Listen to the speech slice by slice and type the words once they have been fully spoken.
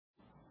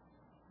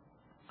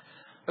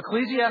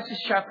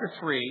Ecclesiastes chapter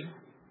 3,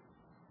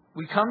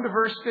 we come to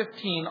verse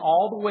 15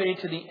 all the way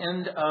to the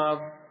end of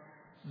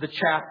the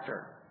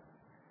chapter.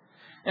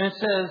 And it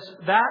says,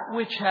 that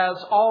which has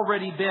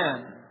already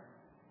been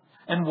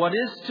and what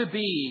is to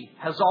be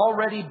has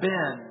already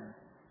been.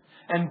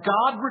 And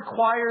God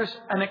requires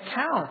an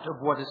account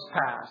of what is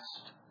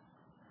past.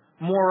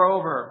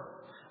 Moreover,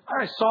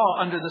 I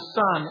saw under the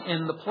sun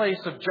in the place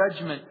of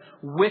judgment,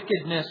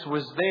 wickedness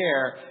was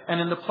there.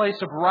 And in the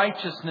place of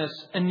righteousness,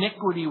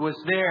 iniquity was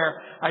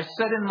there. I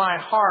said in my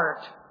heart,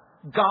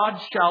 God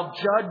shall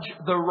judge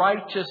the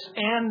righteous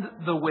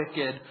and the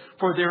wicked,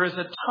 for there is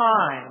a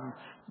time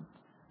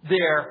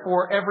there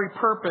for every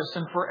purpose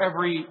and for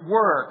every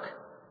work.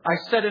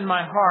 I said in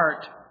my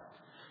heart,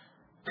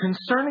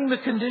 concerning the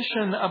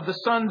condition of the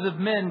sons of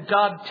men,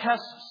 God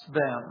tests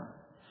them,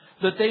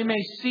 that they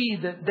may see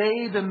that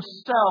they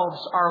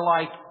themselves are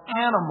like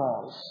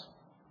animals.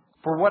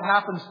 For what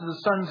happens to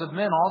the sons of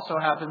men also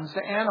happens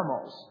to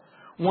animals.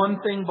 One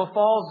thing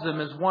befalls them,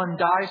 as one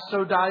dies,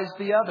 so dies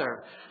the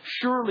other.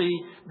 Surely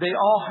they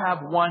all have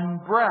one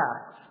breath.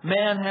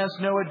 Man has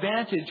no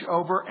advantage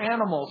over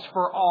animals,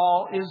 for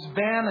all is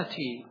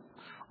vanity.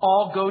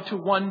 All go to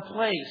one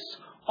place.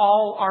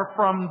 All are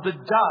from the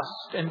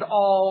dust, and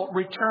all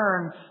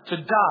return to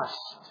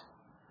dust.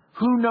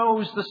 Who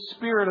knows the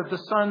spirit of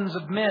the sons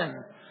of men,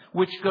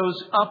 which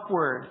goes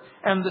upward,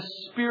 and the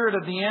spirit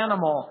of the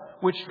animal,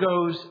 which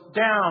goes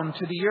down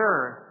to the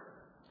earth?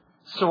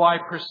 So I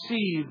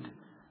perceived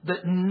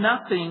that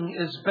nothing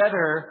is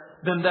better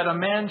than that a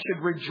man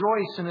should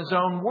rejoice in his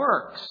own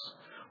works,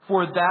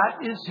 for that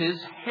is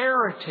his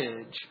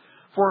heritage.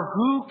 For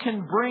who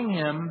can bring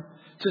him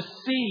to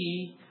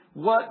see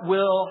what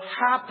will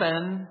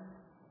happen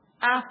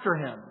after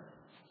him?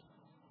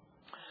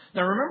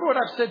 Now remember what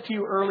I've said to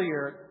you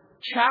earlier.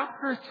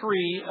 Chapter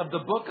 3 of the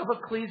book of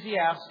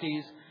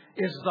Ecclesiastes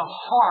is the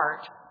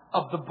heart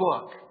of the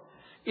book.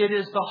 It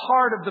is the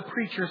heart of the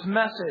preacher's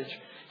message.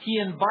 He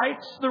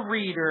invites the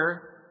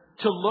reader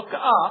to look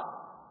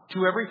up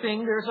to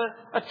everything. There's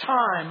a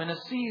time and a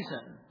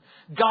season.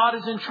 God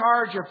is in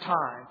charge of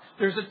time.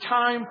 There's a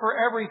time for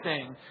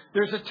everything.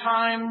 There's a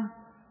time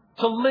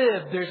to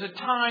live. There's a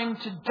time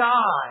to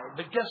die.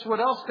 But guess what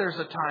else there's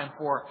a time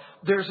for?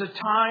 There's a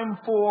time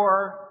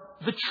for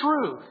the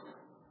truth.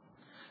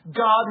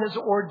 God has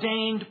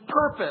ordained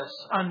purpose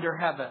under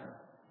heaven.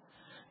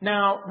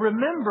 Now,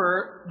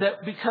 remember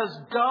that because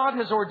God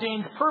has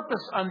ordained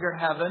purpose under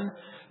heaven,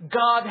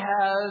 God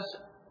has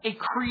a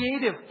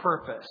creative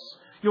purpose.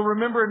 You'll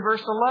remember in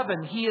verse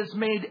 11, He has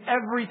made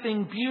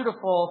everything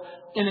beautiful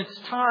in its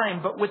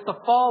time. But with the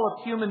fall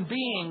of human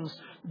beings,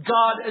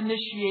 God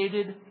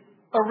initiated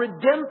a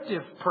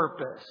redemptive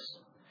purpose.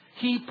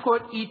 He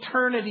put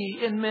eternity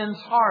in men's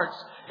hearts,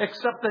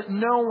 except that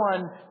no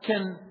one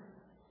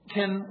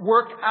can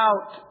work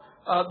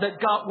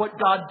out what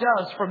God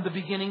does from the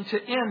beginning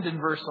to end in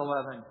verse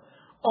 11.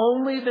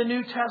 Only the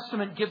New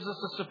Testament gives us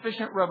a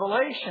sufficient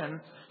revelation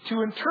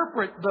to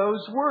interpret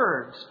those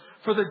words.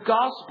 For the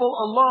gospel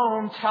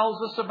alone tells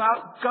us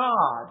about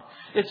God.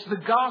 It's the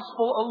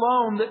gospel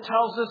alone that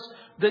tells us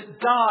that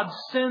God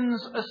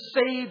sends a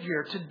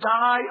Savior to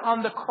die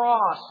on the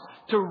cross,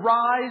 to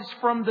rise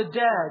from the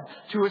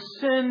dead, to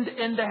ascend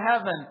into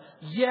heaven.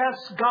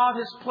 Yes, God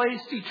has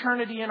placed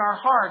eternity in our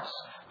hearts,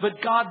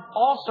 but God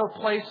also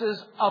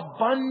places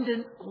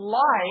abundant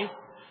life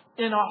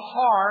in a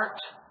heart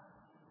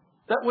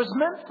that was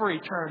meant for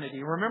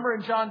eternity. Remember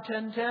in John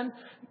 10:10,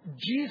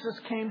 Jesus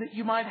came that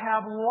you might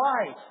have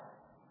life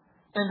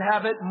and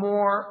have it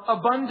more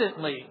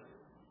abundantly.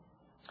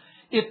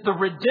 If the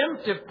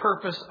redemptive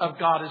purpose of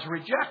God is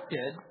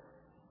rejected,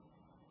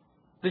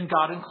 then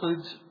God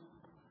includes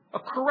a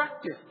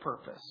corrective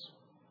purpose.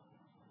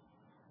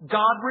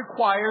 God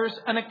requires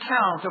an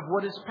account of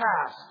what is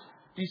past.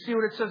 Do you see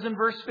what it says in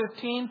verse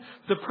 15?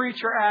 The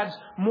preacher adds,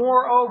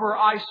 moreover,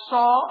 I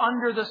saw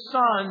under the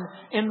sun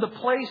in the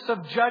place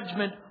of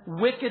judgment,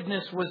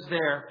 wickedness was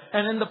there.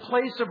 And in the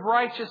place of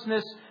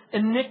righteousness,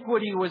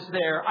 iniquity was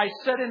there. I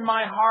said in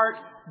my heart,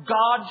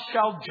 God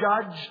shall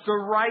judge the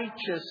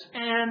righteous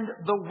and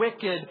the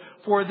wicked,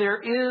 for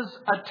there is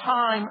a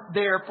time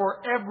there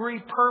for every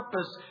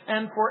purpose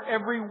and for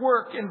every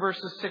work in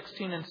verses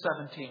 16 and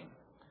 17.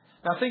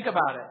 Now think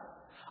about it.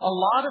 A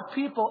lot of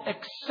people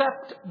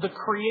accept the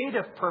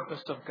creative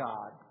purpose of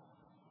God,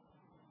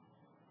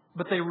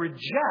 but they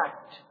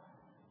reject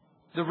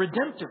the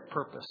redemptive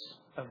purpose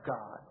of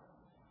God.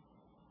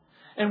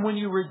 And when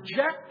you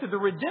reject the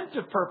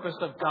redemptive purpose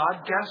of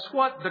God, guess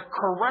what? The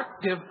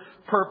corrective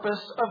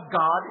purpose of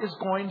God is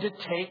going to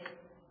take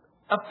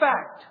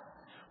effect.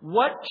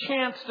 What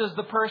chance does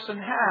the person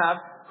have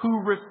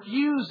who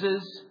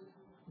refuses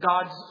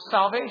God's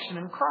salvation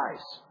in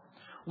Christ?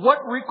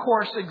 What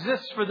recourse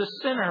exists for the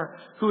sinner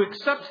who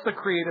accepts the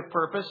creative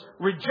purpose,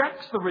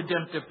 rejects the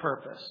redemptive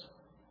purpose?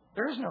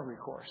 There is no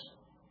recourse.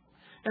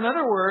 In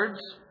other words,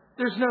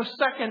 there's no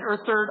second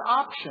or third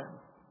option.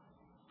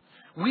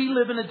 We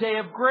live in a day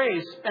of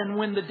grace, and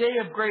when the day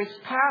of grace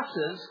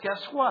passes,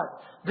 guess what?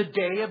 The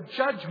day of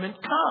judgment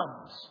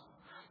comes.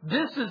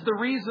 This is the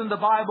reason the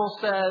Bible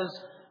says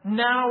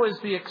now is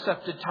the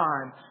accepted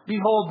time.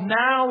 Behold,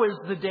 now is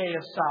the day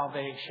of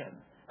salvation.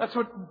 That's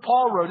what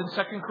Paul wrote in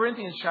 2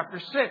 Corinthians chapter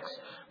 6,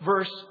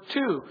 verse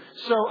 2.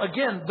 So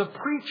again, the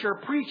preacher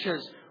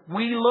preaches.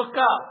 We look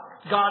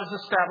up. God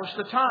has established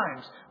the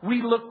times.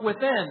 We look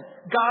within.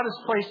 God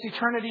has placed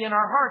eternity in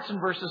our hearts in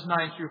verses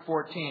 9 through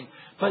 14.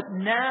 But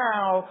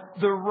now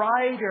the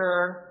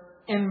writer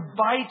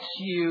invites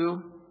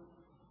you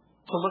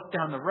to look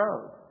down the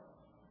road,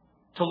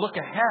 to look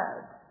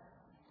ahead.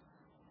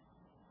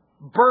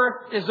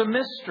 Birth is a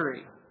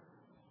mystery.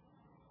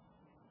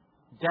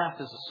 Death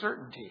is a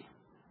certainty.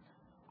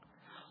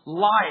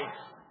 Life,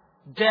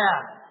 death,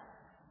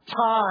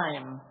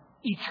 time,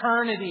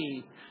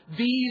 eternity.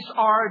 These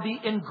are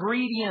the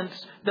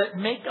ingredients that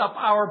make up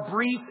our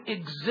brief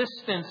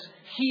existence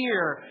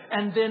here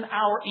and then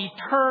our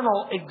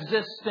eternal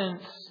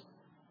existence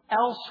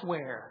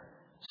elsewhere,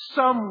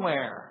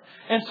 somewhere.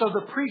 And so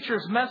the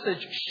preacher's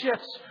message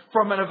shifts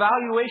from an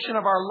evaluation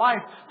of our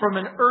life from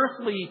an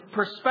earthly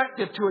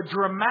perspective to a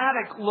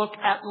dramatic look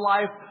at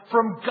life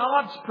from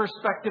God's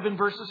perspective in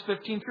verses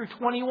 15 through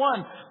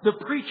 21. The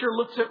preacher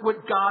looks at what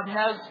God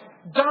has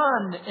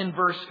done in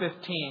verse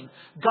 15.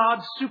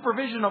 God's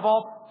supervision of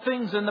all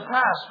things in the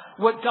past.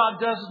 What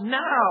God does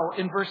now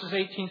in verses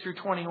 18 through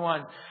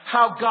 21.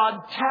 How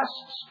God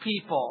tests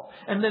people.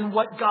 And then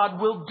what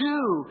God will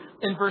do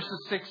in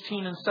verses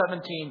 16 and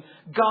 17.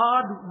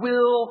 God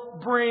will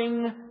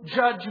bring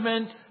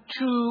judgment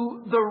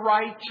to the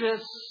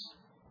righteous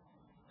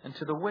and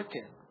to the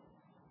wicked.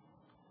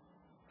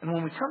 And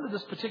when we come to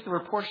this particular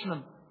portion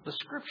of the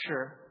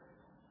Scripture,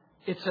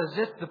 it's as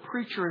if the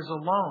preacher is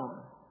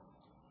alone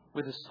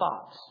with his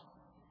thoughts.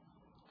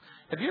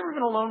 Have you ever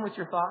been alone with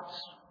your thoughts?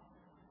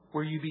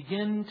 Where you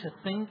begin to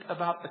think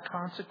about the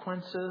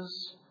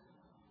consequences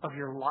of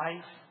your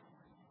life?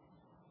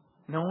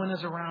 No one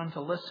is around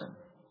to listen.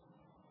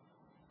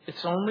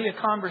 It's only a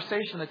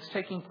conversation that's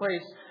taking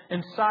place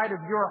inside of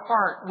your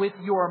heart with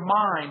your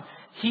mind.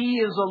 He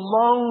is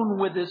alone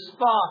with his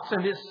thoughts,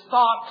 and his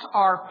thoughts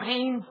are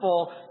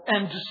painful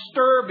and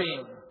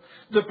disturbing.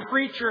 The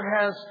preacher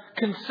has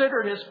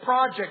considered his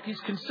project. He's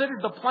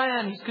considered the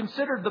plan. He's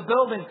considered the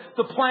building,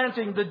 the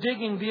planting, the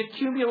digging, the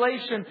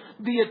accumulation,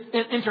 the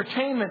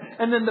entertainment.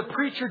 And then the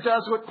preacher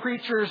does what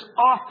preachers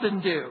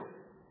often do.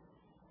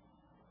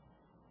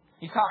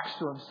 He talks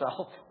to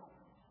himself.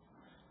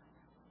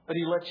 But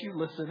he lets you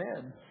listen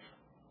in.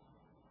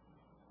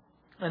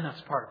 And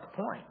that's part of the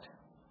point.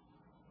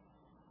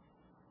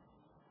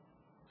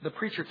 The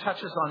preacher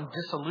touches on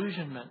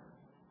disillusionment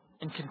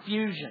and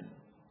confusion.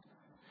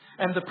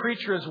 And the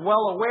preacher is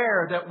well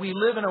aware that we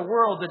live in a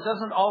world that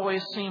doesn't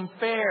always seem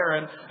fair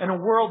and a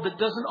world that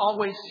doesn't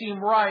always seem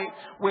right,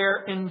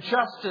 where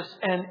injustice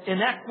and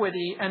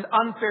inequity and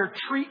unfair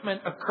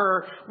treatment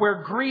occur,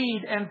 where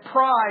greed and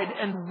pride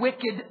and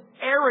wicked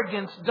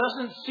arrogance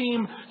doesn't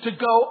seem to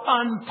go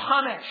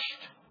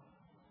unpunished.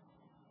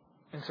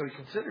 And so he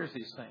considers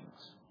these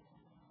things.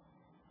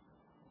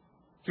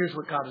 Here's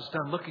what God has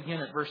done. Look again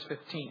at verse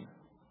 15.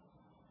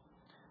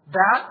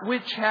 That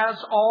which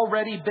has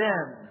already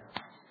been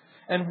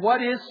and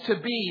what is to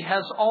be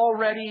has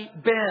already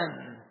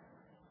been.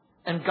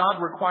 And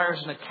God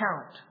requires an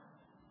account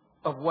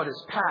of what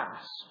is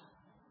past.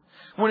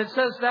 When it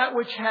says that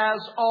which has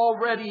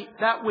already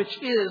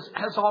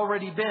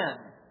been.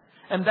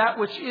 And that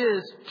which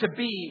is to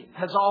be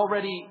has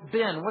already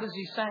been. What is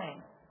he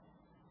saying?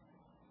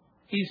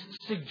 He's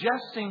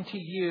suggesting to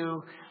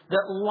you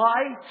that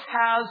life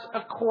has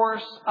a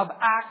course of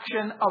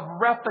action, of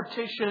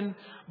repetition.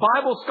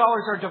 Bible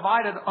scholars are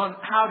divided on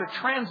how to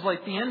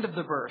translate the end of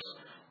the verse,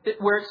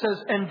 where it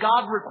says, and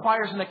God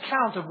requires an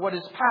account of what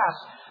is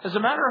past. As a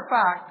matter of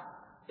fact,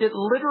 it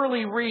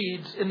literally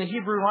reads in the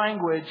Hebrew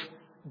language,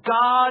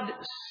 God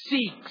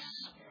seeks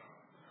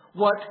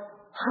what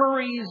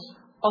hurries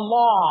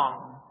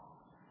along.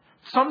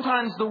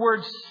 Sometimes the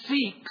word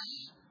seeks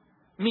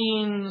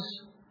means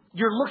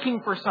you're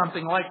looking for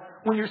something, like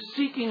when you're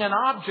seeking an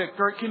object,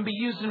 or it can be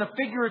used in a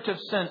figurative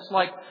sense,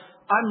 like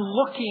I'm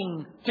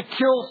looking to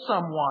kill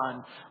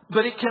someone.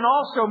 But it can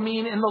also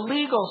mean in the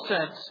legal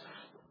sense,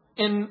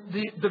 in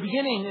the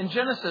beginning in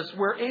Genesis,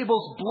 where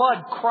Abel's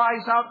blood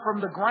cries out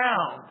from the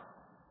ground.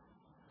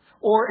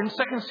 Or in 2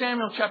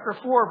 Samuel chapter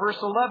 4, verse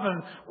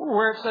 11,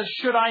 where it says,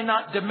 should I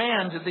not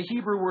demand, the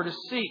Hebrew word is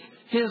seek,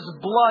 his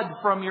blood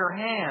from your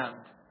hand?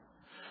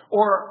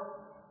 Or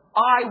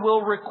I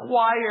will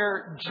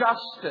require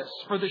justice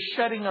for the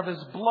shedding of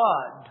his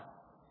blood.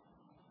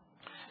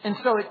 And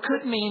so it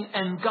could mean,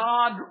 and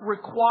God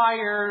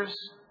requires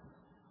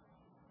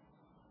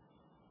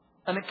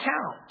an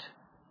account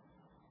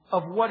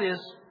of what is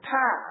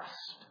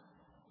past.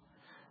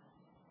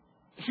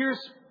 Here's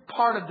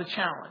part of the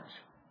challenge.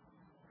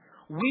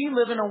 We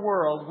live in a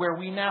world where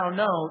we now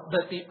know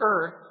that the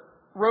earth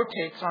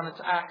rotates on its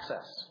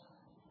axis.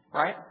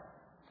 Right?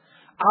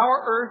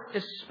 Our earth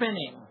is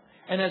spinning.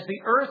 And as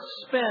the earth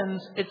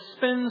spins, it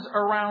spins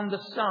around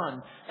the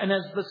sun. And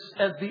as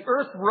the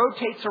earth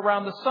rotates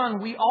around the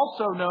sun, we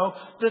also know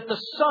that the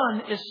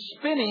sun is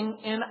spinning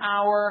in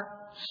our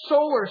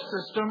solar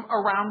system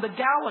around the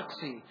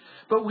galaxy.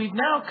 But we've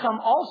now come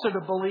also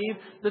to believe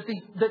that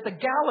the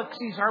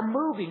galaxies are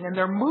moving, and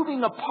they're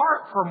moving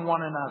apart from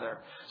one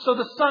another. So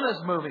the sun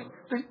is moving.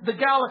 The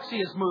galaxy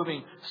is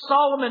moving.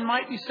 Solomon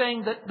might be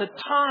saying that the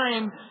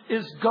time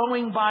is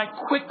going by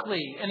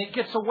quickly and it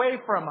gets away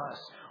from us.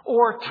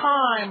 Or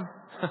time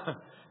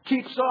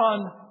keeps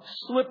on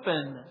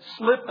slipping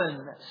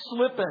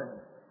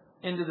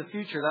into the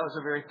future. That was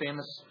a very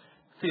famous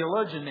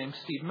theologian named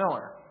Steve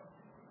Miller.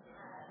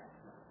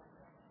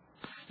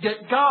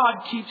 Yet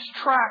God keeps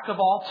track of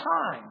all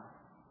time.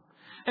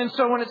 And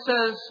so when it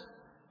says,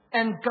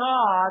 and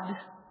God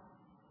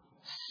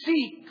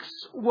seeks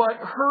what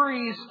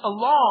hurries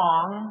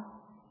along,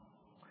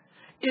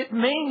 it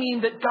may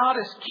mean that God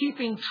is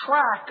keeping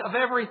track of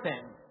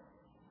everything.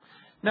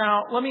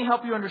 Now, let me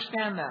help you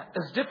understand that.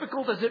 As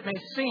difficult as it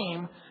may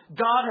seem,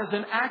 God has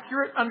an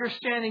accurate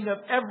understanding of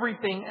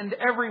everything and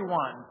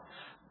everyone.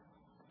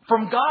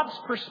 From God's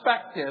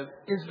perspective,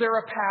 is there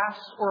a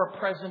past or a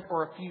present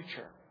or a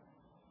future?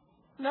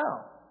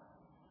 No.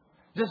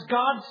 Does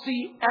God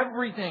see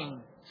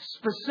everything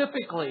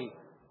specifically,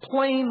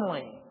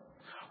 plainly?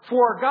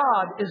 For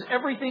God, is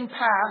everything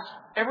past,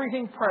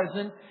 everything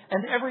present,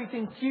 and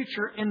everything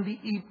future in the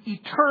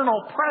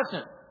eternal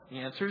present? The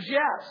answer is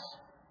yes.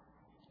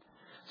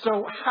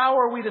 So how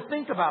are we to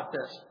think about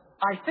this?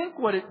 I think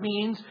what it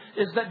means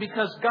is that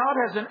because God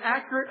has an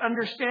accurate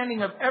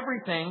understanding of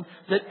everything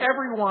that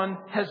everyone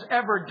has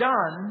ever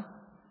done,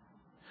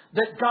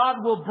 that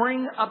God will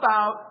bring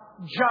about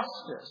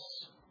justice.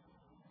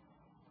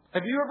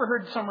 Have you ever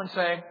heard someone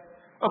say,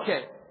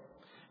 okay,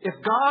 if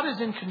God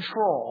is in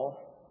control,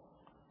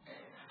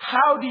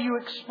 how do you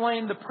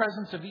explain the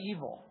presence of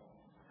evil?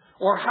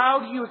 Or how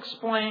do you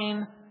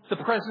explain the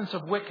presence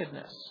of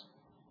wickedness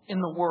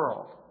in the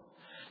world?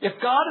 If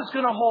God is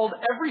going to hold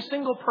every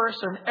single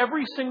person,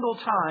 every single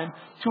time,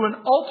 to an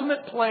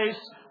ultimate place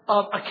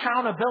of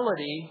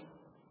accountability,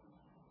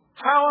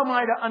 how am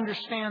I to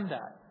understand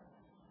that?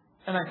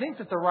 And I think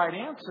that the right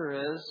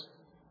answer is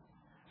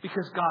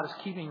because God is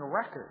keeping a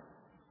record.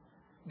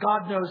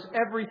 God knows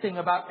everything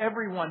about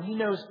everyone. He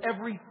knows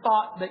every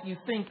thought that you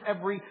think,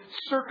 every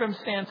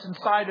circumstance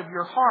inside of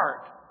your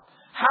heart.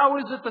 How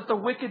is it that the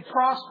wicked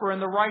prosper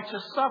and the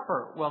righteous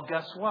suffer? Well,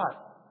 guess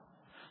what?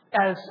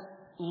 As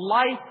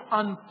life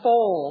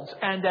unfolds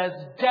and as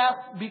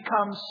death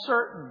becomes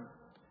certain,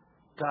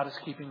 God is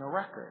keeping a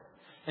record.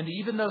 And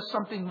even though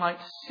something might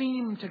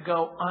seem to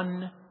go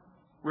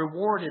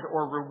unrewarded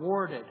or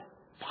rewarded,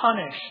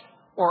 punished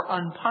or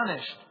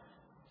unpunished,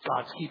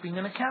 God's keeping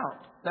an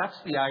account. That's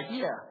the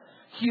idea.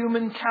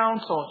 Human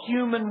counsel,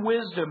 human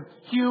wisdom,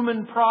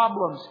 human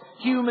problems,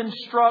 human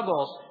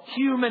struggles,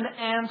 human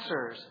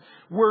answers.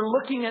 We're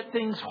looking at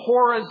things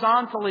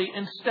horizontally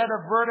instead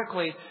of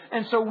vertically.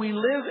 And so we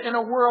live in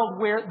a world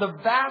where the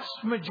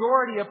vast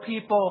majority of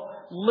people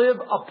live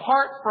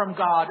apart from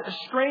God,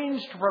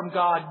 estranged from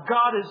God.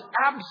 God is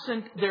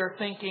absent their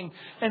thinking.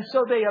 And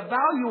so they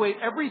evaluate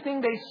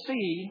everything they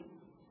see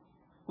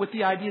with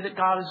the idea that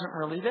God isn't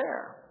really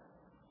there.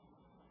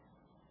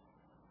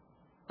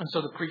 And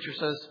so the preacher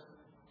says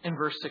in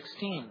verse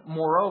 16,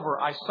 moreover,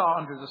 I saw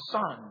under the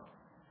sun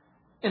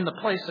in the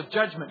place of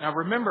judgment. Now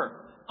remember,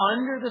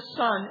 under the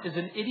sun is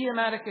an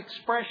idiomatic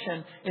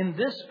expression in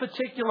this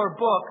particular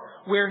book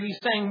where he's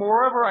saying,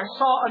 moreover, I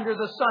saw under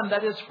the sun.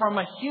 That is from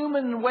a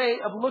human way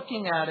of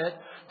looking at it,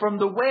 from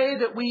the way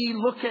that we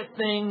look at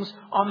things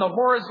on the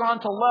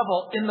horizontal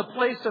level. In the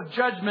place of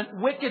judgment,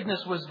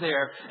 wickedness was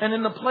there. And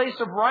in the place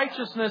of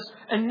righteousness,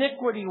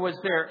 iniquity was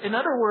there. In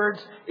other words,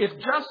 if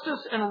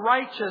justice and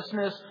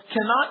righteousness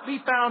cannot be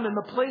found in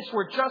the place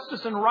where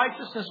justice and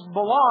righteousness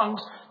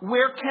belongs,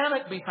 where can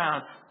it be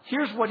found?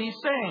 Here's what he's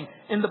saying.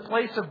 In the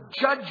place of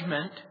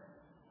judgment,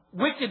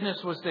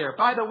 wickedness was there.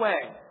 By the way,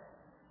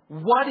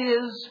 what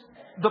is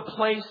the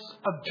place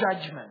of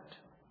judgment?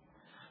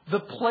 The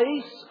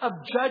place of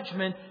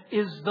judgment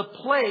is the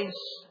place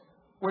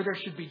where there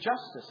should be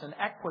justice and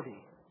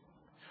equity,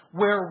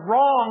 where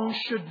wrong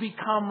should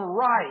become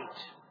right,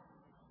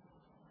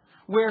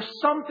 where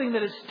something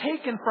that is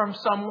taken from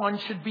someone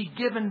should be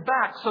given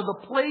back. So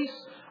the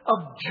place of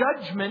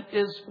judgment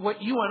is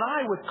what you and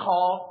I would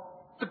call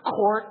the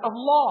court of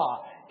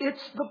law.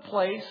 It's the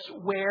place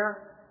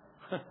where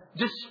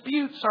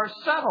disputes are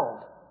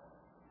settled.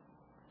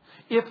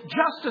 If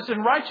justice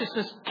and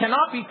righteousness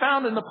cannot be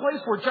found in the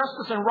place where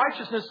justice and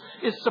righteousness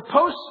is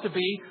supposed to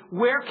be,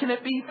 where can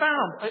it be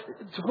found?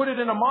 To put it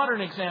in a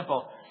modern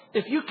example,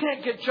 if you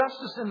can't get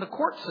justice in the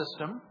court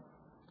system,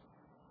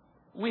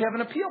 we have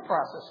an appeal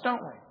process,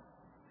 don't we?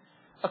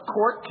 A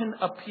court can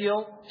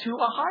appeal to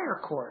a higher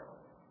court.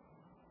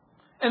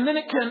 And then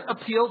it can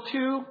appeal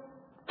to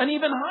an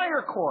even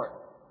higher court.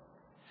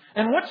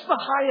 And what's the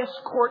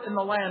highest court in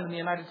the land in the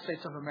United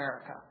States of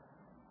America?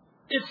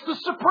 It's the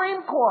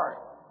Supreme Court.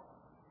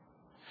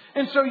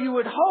 And so you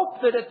would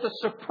hope that at the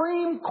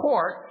Supreme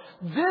Court,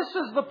 this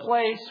is the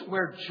place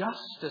where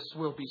justice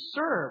will be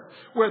served,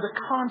 where the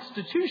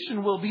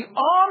Constitution will be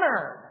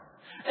honored,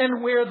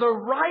 and where the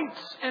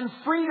rights and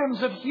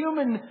freedoms of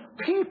human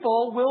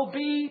people will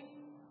be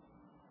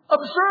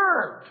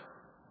Absurd!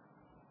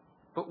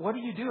 But what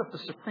do you do if the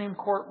Supreme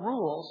Court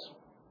rules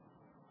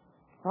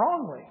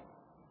wrongly?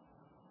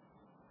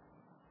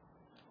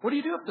 What do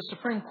you do if the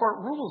Supreme Court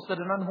rules that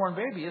an unborn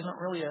baby isn't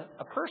really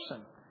a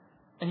person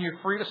and you're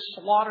free to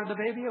slaughter the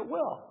baby at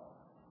will?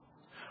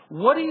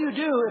 What do you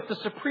do if the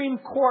Supreme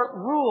Court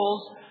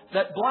rules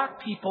that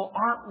black people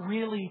aren't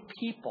really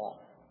people,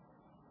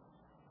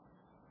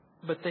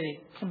 but they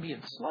can be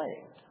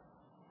enslaved?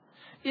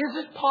 Is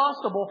it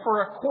possible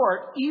for a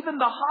court, even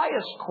the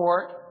highest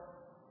court,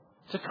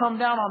 to come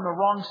down on the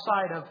wrong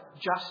side of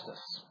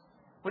justice?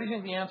 What do you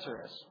think the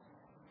answer is?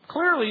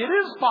 Clearly, it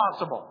is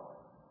possible.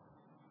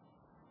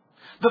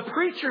 The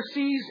preacher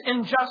sees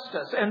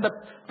injustice, and the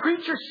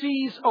preacher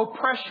sees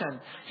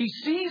oppression. He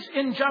sees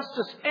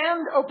injustice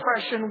and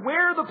oppression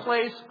where the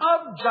place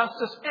of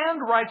justice and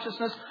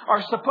righteousness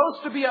are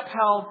supposed to be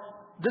upheld.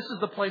 This is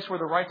the place where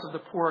the rights of the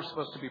poor are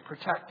supposed to be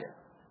protected,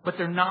 but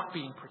they're not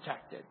being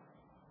protected.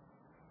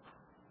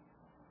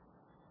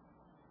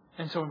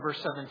 And so in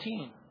verse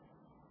 17,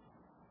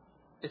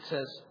 it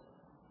says,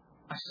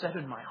 I said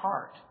in my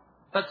heart.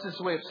 That's his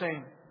way of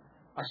saying,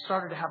 I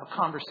started to have a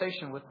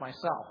conversation with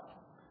myself.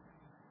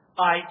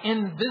 I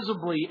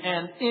invisibly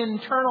and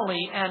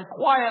internally and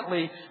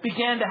quietly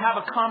began to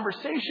have a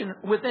conversation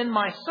within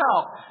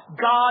myself.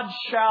 God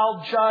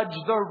shall judge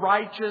the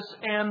righteous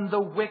and the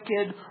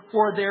wicked,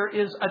 for there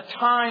is a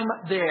time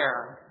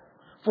there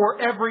for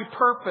every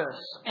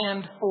purpose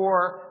and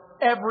for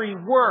every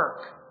work.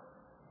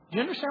 Do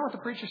you understand what the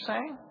preacher's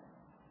saying?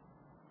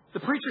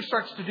 The preacher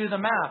starts to do the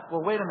math.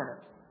 Well, wait a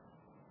minute.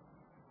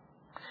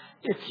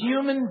 If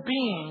human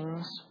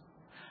beings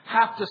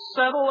have to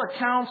settle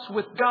accounts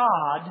with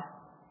God,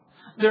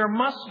 there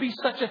must be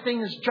such a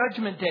thing as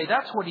Judgment Day.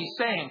 That's what he's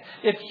saying.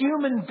 If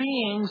human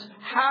beings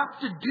have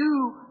to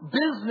do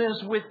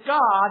business with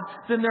God,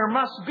 then there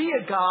must be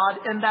a God,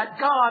 and that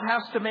God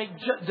has to make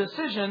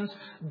decisions.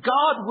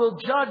 God will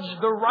judge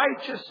the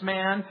righteous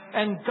man,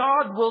 and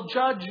God will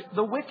judge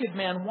the wicked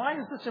man. Why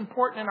is this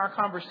important in our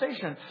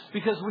conversation?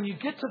 Because when you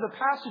get to the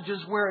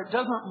passages where it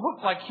doesn't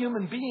look like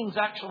human beings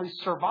actually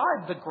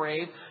survive the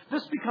grave,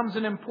 this becomes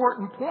an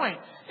important point.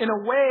 In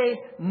a way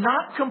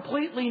not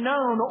completely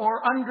known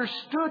or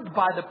understood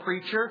by the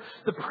preacher,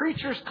 the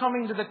preacher's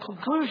coming to the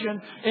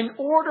conclusion, in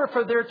order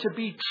for there to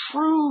be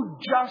true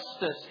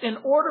justice, in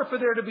order for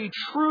there to be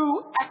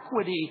true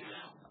equity,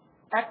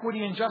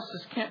 equity and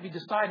justice can't be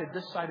decided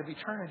this side of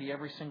eternity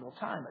every single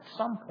time. At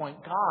some point,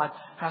 God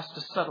has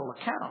to settle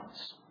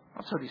accounts.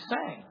 That's what he's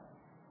saying.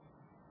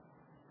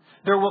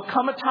 There will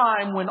come a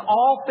time when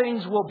all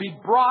things will be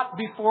brought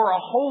before a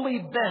holy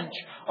bench,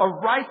 a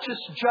righteous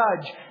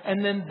judge,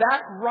 and then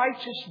that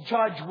righteous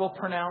judge will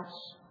pronounce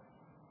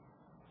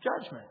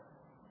judgment.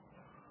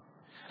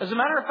 As a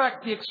matter of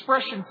fact, the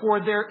expression for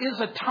there is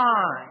a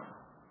time,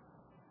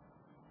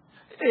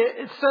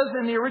 it says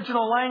in the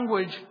original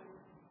language,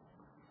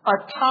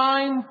 a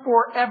time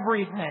for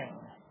everything,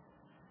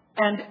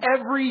 and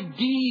every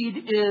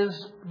deed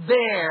is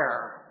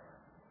there.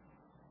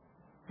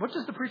 What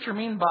does the preacher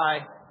mean by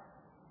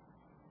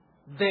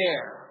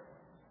there?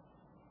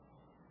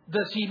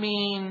 Does he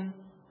mean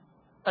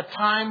a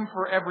time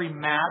for every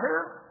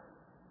matter?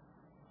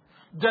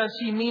 Does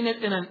he mean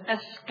it in an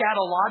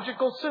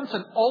eschatological sense,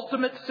 an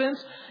ultimate sense?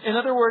 In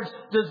other words,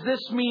 does this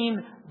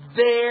mean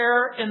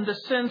there in the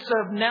sense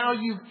of now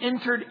you've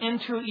entered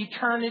into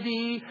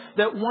eternity,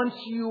 that once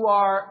you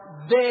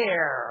are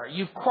there,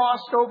 you've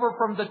crossed over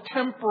from the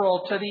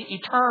temporal to the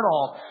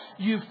eternal,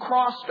 you've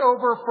crossed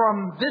over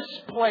from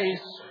this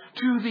place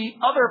to the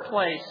other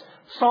place?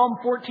 Psalm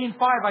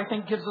 14:5, I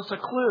think, gives us a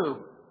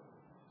clue.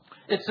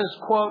 It says,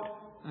 quote,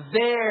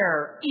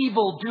 there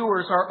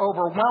evildoers are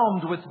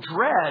overwhelmed with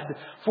dread,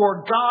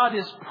 for God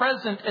is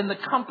present in the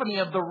company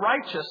of the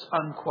righteous,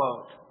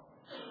 unquote.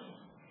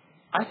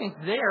 I think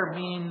there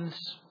means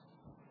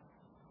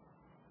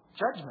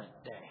Judgment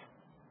Day.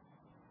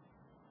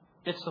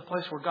 It's the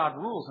place where God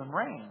rules and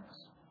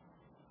reigns.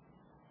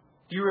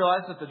 Do you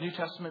realize that the New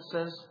Testament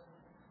says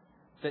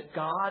that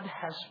God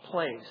has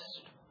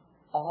placed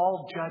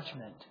all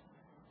judgment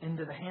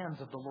into the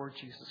hands of the Lord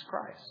Jesus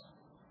Christ?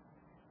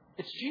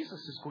 It's Jesus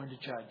who's going to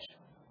judge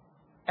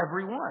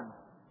everyone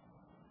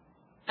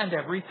and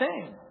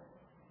everything.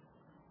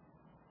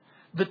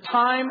 The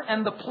time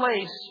and the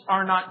place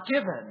are not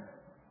given.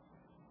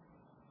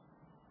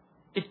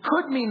 It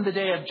could mean the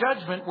day of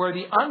judgment where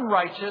the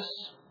unrighteous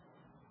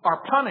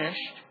are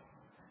punished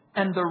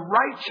and the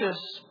righteous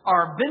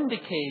are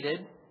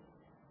vindicated.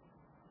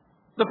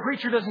 The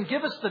preacher doesn't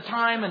give us the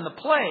time and the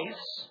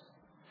place,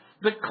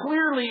 but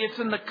clearly it's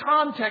in the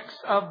context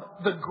of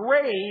the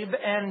grave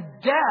and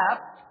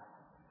death.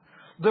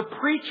 The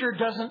preacher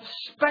doesn't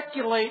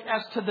speculate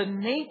as to the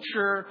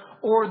nature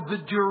or the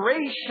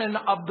duration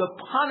of the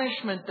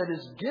punishment that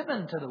is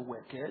given to the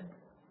wicked.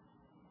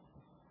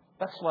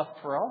 That's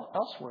left for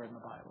elsewhere in the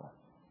Bible.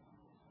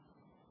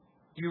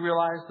 Do you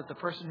realize that the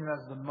person who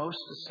has the most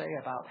to say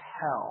about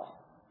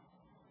hell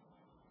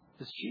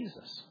is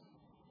Jesus?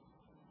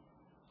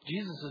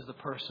 Jesus is the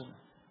person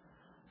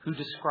who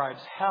describes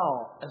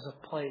hell as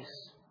a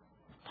place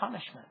of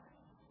punishment.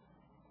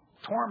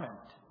 torment,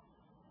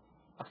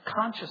 of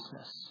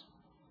consciousness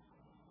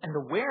and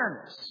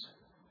awareness.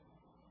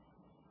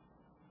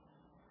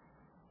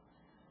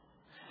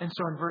 And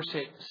so in verse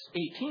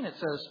 18 it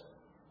says,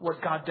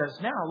 what God does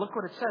now, look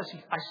what it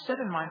says. I said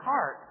in my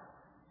heart,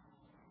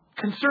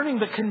 concerning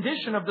the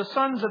condition of the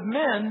sons of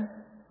men,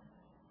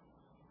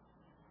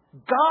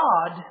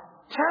 God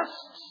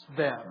tests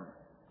them,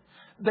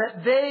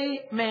 that they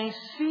may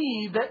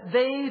see that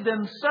they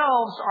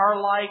themselves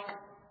are like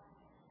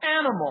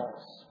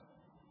animals.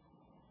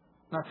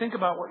 Now think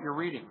about what you're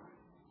reading.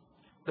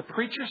 The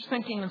preacher's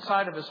thinking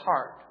inside of his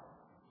heart,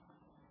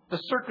 the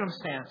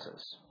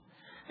circumstances.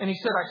 And he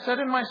said, I said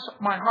in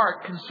my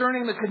heart,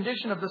 concerning the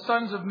condition of the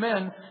sons of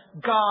men,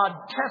 God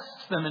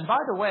tests them. And by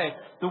the way,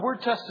 the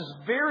word test is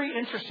very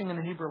interesting in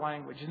the Hebrew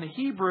language. In the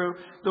Hebrew,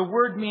 the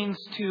word means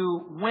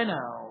to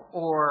winnow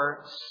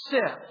or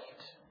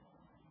sift.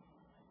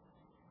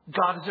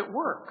 God is at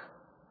work,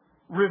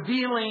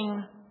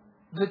 revealing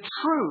the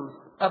truth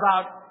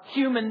about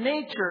human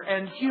nature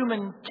and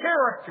human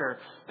character.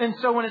 And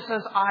so when it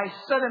says, I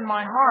said in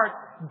my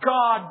heart,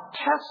 God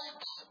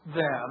tests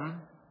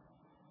them,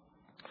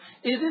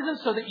 it isn't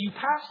so that you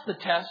pass the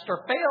test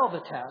or fail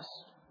the test.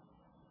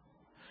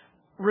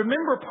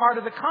 Remember part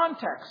of the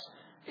context.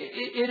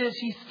 It is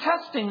He's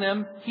testing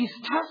them. He's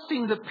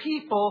testing the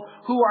people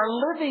who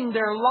are living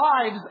their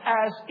lives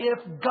as if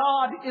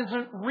God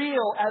isn't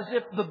real, as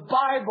if the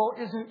Bible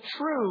isn't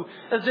true,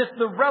 as if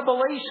the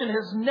revelation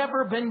has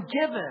never been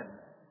given.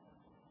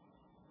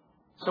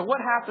 So what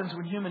happens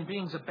when human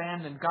beings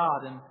abandon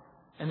God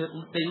and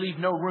they leave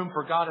no room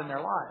for God in their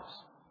lives?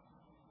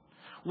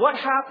 What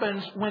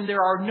happens when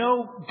there are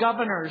no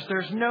governors,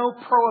 there's no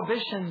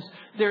prohibitions,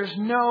 there's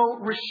no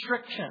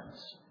restrictions?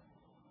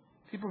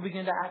 People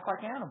begin to act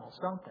like animals,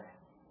 don't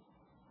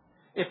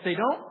they? If they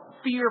don't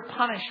fear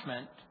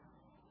punishment,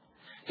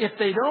 if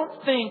they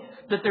don't think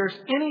that there's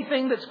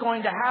anything that's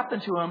going to happen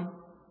to them,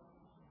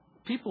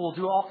 people will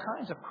do all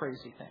kinds of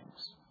crazy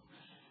things.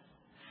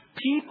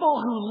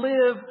 People who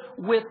live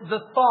with the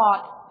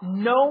thought,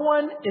 no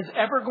one is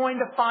ever going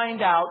to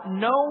find out,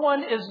 no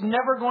one is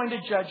never going to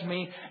judge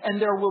me,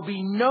 and there will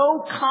be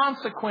no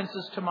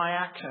consequences to my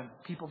action.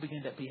 People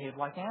begin to behave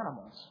like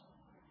animals.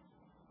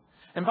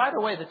 And by the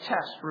way, the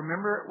test,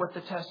 remember what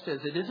the test is.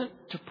 It isn't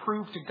to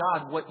prove to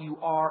God what you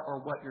are or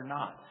what you're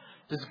not.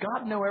 Does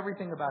God know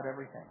everything about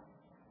everything?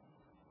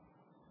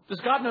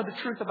 Does God know the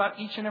truth about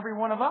each and every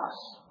one of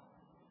us?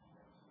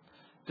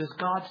 Does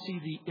God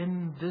see the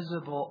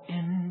invisible,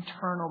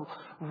 internal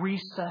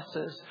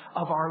recesses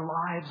of our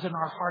lives and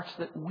our hearts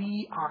that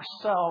we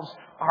ourselves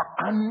are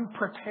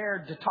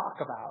unprepared to talk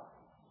about?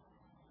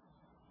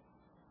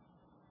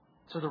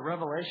 So the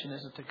revelation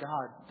isn't to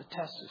God. The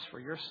test is for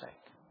your sake.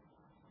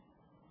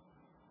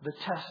 The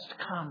test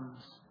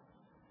comes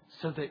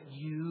so that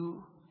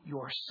you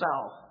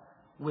yourself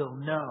will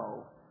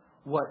know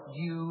what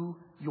you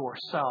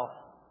yourself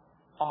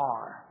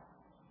are.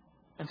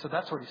 And so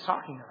that's what he's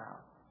talking about.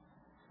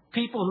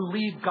 People who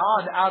leave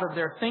God out of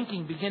their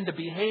thinking begin to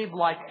behave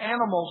like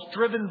animals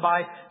driven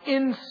by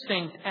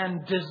instinct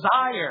and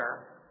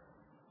desire.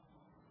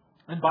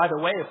 And by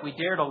the way, if we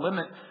dare to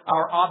limit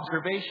our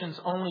observations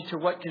only to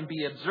what can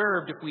be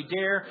observed, if we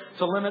dare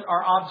to limit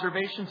our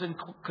observations and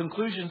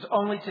conclusions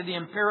only to the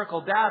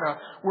empirical data,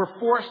 we're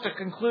forced to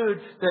conclude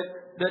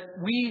that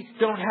we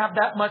don't have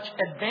that much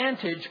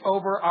advantage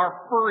over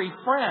our furry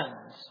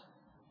friends.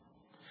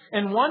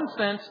 In one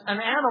sense,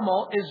 an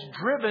animal is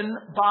driven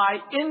by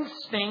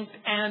instinct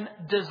and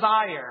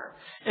desire.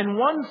 In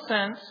one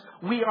sense,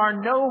 we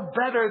are no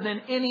better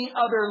than any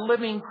other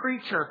living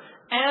creature.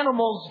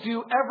 Animals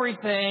do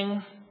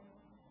everything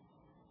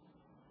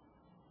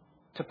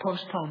to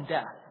postpone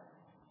death.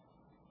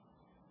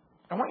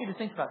 I want you to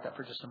think about that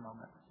for just a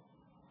moment.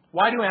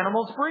 Why do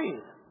animals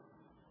breathe?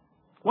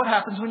 What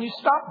happens when you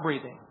stop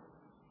breathing?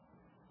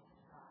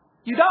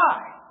 You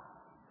die.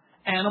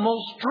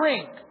 Animals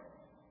drink.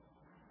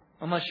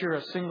 Unless you're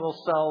a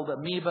single-celled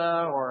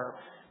amoeba or...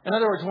 In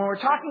other words, when we're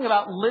talking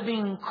about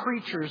living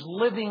creatures,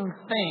 living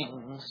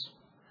things,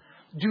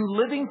 do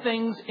living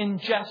things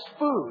ingest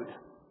food?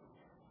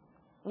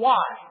 Why?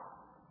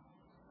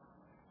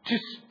 To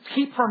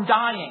keep from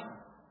dying.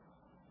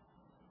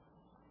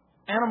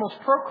 Animals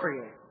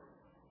procreate.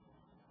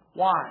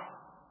 Why?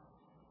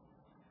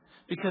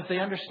 Because they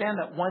understand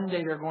that one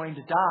day they're going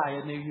to die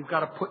and you've got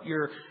to put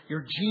your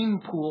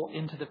gene pool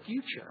into the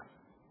future.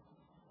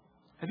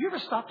 Have you ever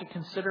stopped to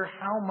consider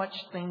how much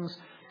things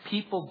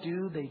people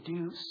do, they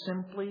do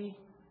simply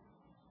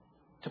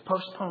to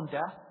postpone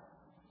death?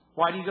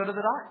 Why do you go to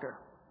the doctor?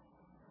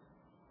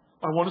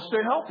 I want to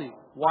stay healthy.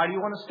 Why do you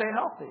want to stay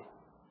healthy?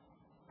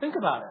 Think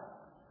about it.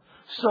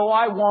 So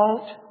I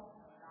won't.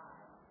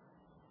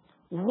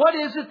 What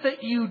is it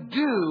that you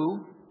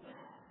do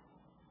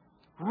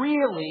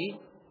really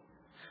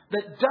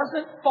that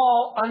doesn't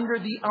fall under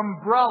the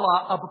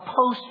umbrella of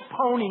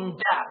postponing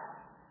death?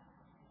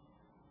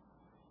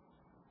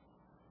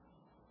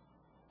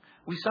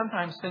 We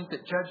sometimes think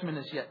that judgment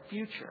is yet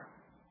future.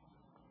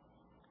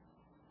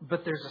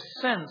 But there's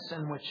a sense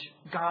in which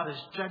God is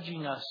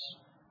judging us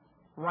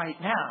right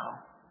now.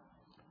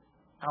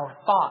 Our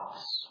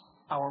thoughts,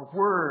 our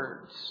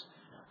words,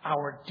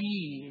 our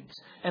deeds.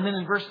 And then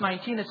in verse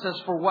 19 it says,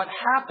 for what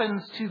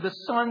happens to the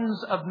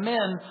sons of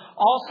men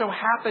also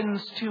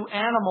happens to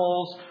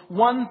animals.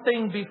 One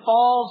thing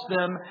befalls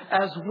them.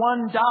 As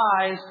one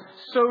dies,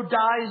 so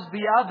dies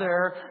the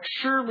other.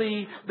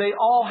 Surely they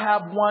all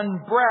have one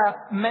breath.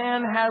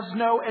 Man has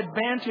no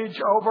advantage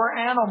over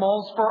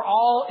animals, for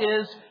all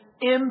is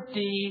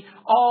empty,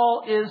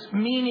 all is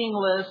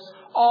meaningless,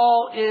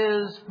 all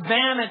is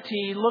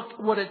vanity. Look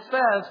what it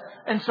says.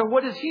 And so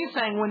what is he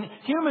saying? When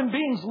human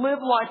beings live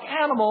like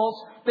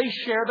animals, they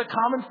share the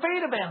common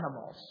fate of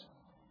animals.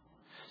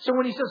 So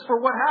when he says,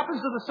 for what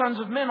happens to the sons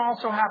of men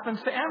also happens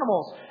to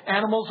animals.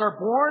 Animals are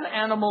born,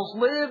 animals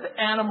live,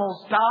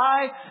 animals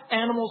die.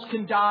 Animals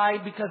can die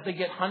because they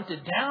get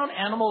hunted down.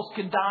 Animals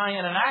can die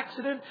in an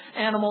accident.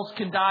 Animals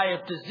can die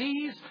of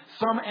disease.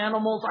 Some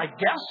animals, I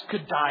guess,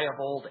 could die of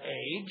old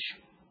age.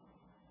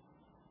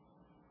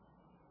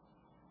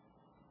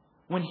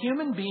 When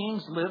human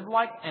beings live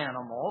like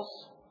animals,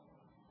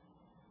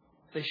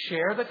 they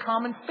share the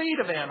common fate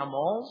of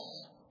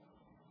animals.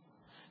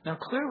 Now,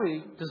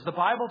 clearly, does the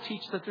Bible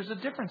teach that there's a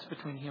difference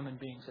between human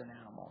beings and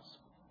animals?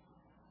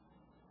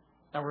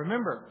 Now,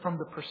 remember, from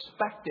the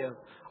perspective,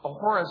 a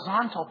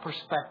horizontal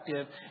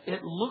perspective,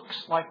 it looks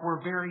like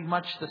we're very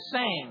much the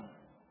same.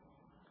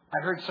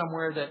 I heard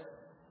somewhere that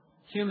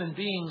human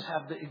beings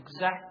have the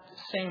exact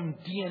same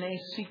DNA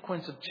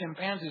sequence of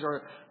chimpanzees,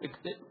 or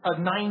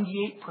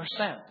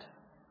 98%.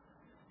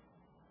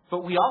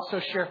 But we also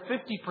share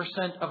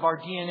 50% of our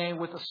DNA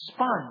with a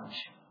sponge.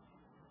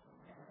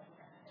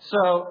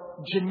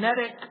 So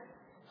genetic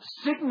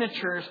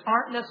signatures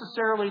aren't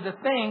necessarily the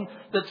thing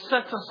that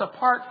sets us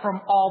apart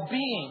from all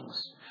beings.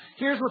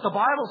 Here's what the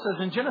Bible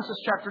says in Genesis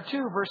chapter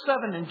 2, verse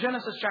 7. In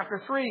Genesis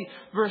chapter 3,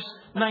 verse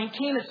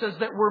 19, it says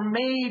that we're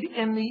made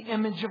in the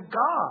image of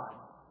God.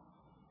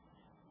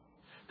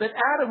 That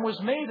Adam was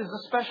made as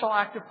a special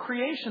act of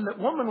creation, that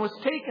woman was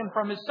taken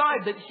from his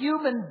side, that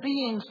human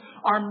beings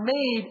are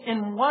made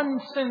in one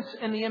sense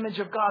in the image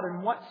of God.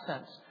 In what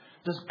sense?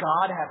 Does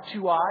God have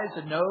two eyes,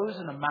 a nose,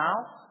 and a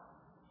mouth?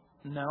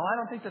 No, I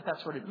don't think that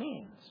that's what it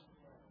means.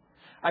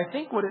 I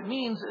think what it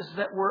means is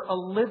that we're a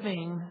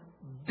living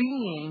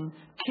being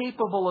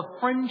capable of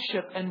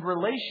friendship and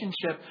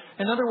relationship.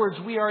 In other words,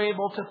 we are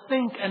able to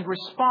think and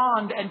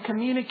respond and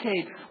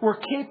communicate. We're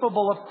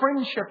capable of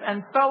friendship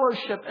and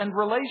fellowship and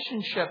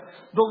relationship.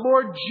 The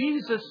Lord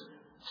Jesus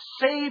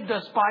saved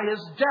us by His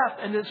death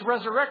and His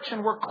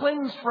resurrection. We're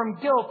cleansed from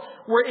guilt.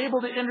 We're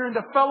able to enter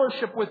into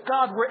fellowship with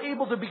God. We're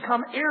able to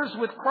become heirs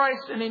with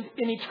Christ in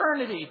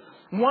eternity.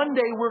 One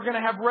day we're going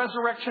to have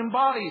resurrection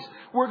bodies.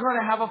 We're going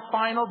to have a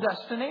final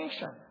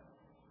destination.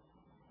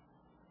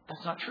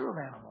 That's not true of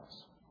animals.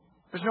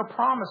 There's no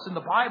promise in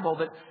the Bible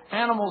that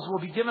animals will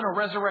be given a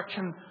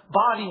resurrection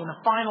body and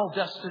a final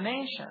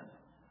destination.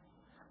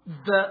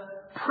 The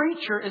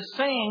preacher is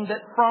saying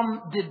that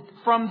from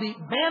the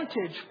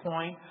vantage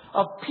point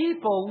of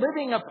people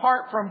living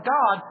apart from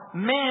God,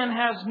 man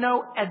has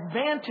no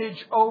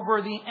advantage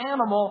over the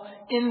animal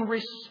in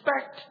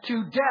respect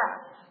to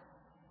death.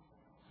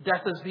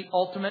 Death is the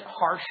ultimate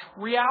harsh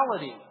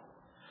reality.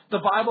 The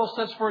Bible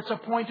says, for it's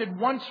appointed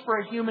once for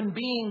a human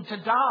being to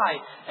die,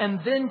 and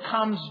then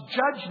comes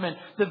judgment.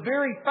 The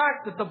very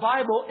fact that the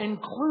Bible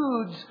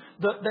includes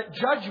that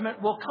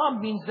judgment will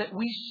come means that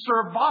we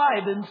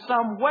survive in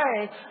some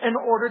way in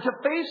order to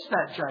face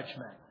that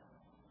judgment.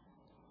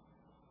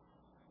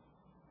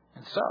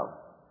 And so,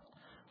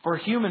 for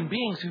human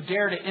beings who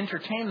dare to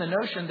entertain the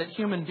notion that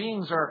human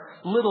beings are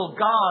little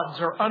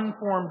gods or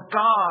unformed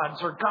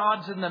gods or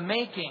gods in the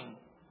making,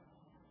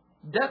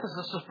 death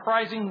is a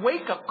surprising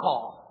wake-up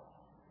call.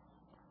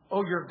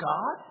 Oh, you're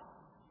God?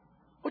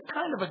 What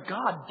kind of a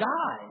God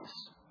dies?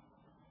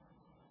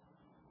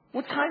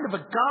 What kind of a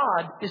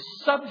God is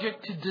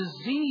subject to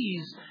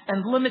disease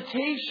and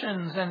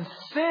limitations and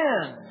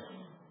sin?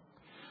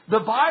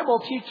 The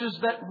Bible teaches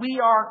that we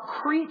are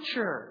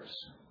creatures,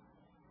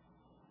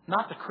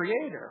 not the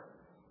Creator.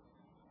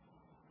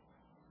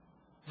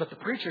 But the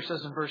preacher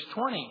says in verse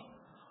 20,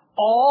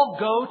 all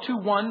go to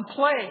one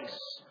place.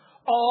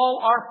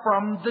 All are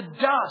from the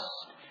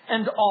dust,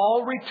 and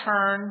all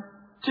return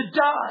to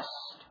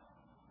dust.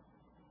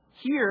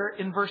 Here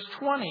in verse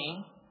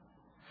 20,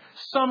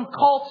 some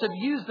cults have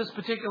used this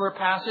particular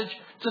passage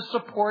to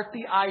support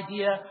the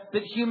idea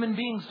that human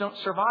beings don't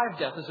survive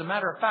death. As a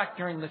matter of fact,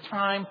 during the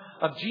time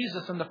of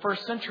Jesus in the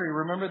first century,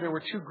 remember there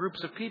were two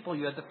groups of people.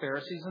 You had the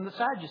Pharisees and the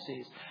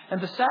Sadducees. And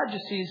the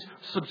Sadducees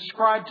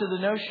subscribed to the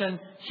notion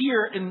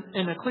here in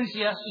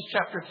Ecclesiastes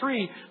chapter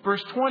 3,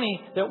 verse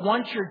 20, that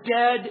once you're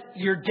dead,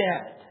 you're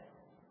dead.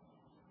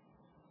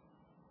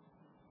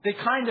 They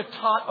kind of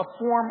taught a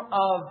form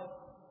of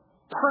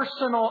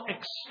personal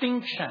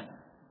extinction.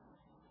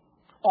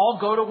 All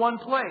go to one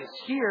place.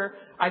 Here,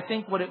 I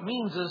think what it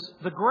means is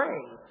the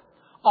grave.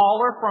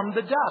 All are from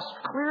the dust.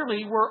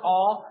 Clearly, we're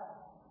all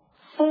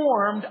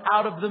formed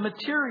out of the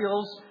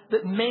materials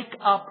that make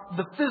up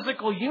the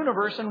physical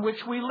universe in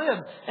which we live,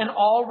 and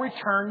all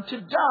return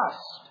to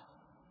dust.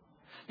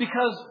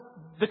 Because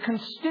the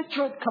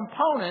constituent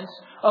components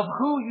of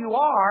who you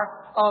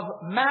are, of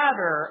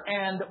matter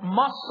and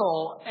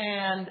muscle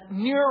and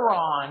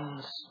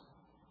neurons,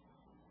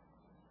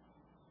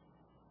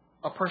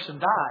 a person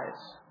dies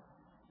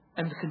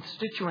and the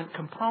constituent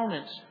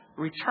components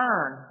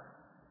return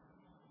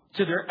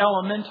to their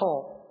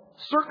elemental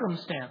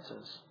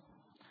circumstances.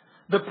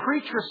 The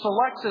preacher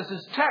selects as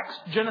his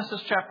text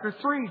Genesis chapter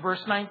 3,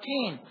 verse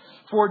 19.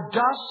 For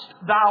dust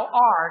thou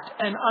art,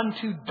 and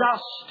unto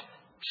dust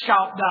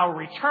shalt thou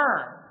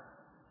return.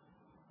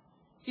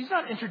 He's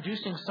not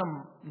introducing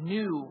some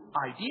new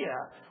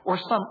idea or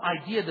some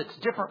idea that's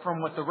different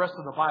from what the rest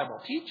of the Bible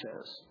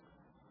teaches.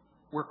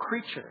 We're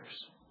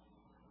creatures.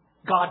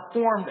 God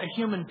formed a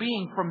human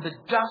being from the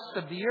dust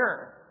of the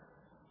earth.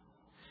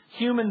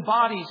 Human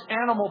bodies,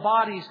 animal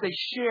bodies, they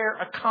share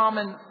a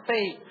common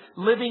fate.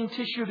 Living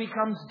tissue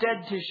becomes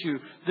dead tissue.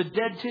 The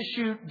dead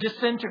tissue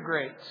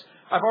disintegrates.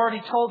 I've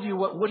already told you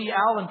what Woody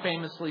Allen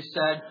famously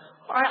said.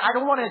 I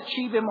don't want to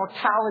achieve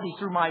immortality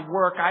through my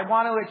work. I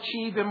want to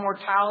achieve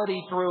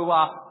immortality through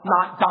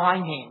not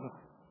dying.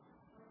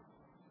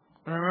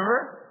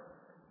 Remember?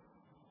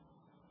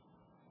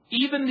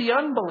 Even the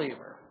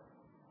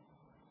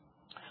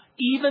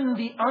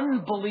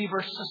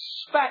unbeliever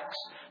suspects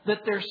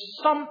that there's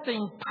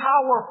something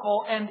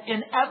powerful and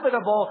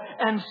inevitable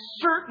and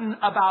certain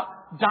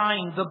about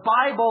dying. The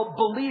Bible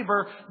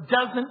believer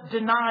doesn't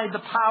deny the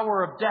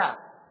power of death.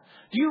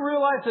 Do you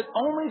realize that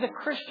only the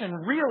Christian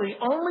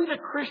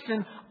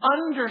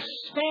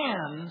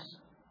understands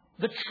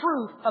the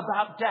truth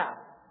about death?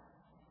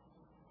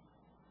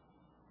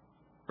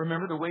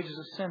 Remember, the wages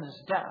of sin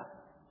is death.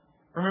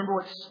 Remember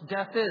what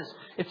death is.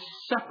 It's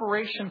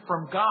separation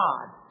from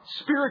God,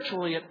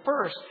 spiritually at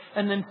first,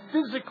 and then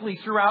physically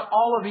throughout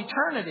all of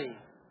eternity.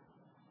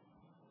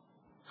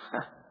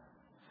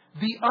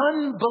 The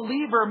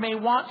unbeliever may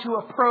want to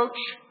approach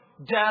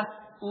death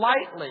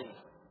lightly,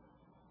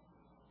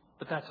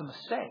 but that's a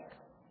mistake.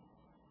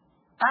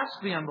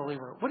 Ask the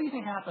unbeliever, what do you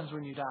think happens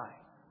when you die?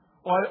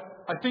 Well,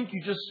 I think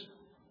you just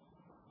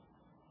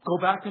go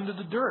back into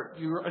the dirt.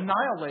 You're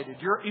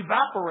annihilated. You're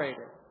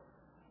evaporated.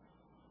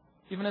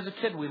 Even as a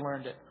kid, we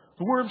learned it.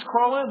 The worms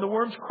crawl in, the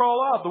worms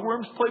crawl out. The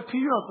worms play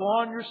pinochle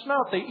on your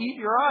snout. They eat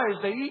your eyes.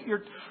 They eat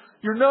your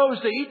nose.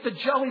 They eat the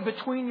jelly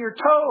between your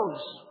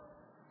toes.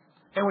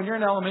 And when you're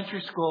in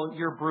elementary school,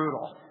 you're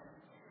brutal.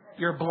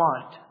 You're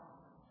blunt.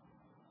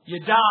 You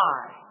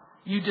die.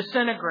 You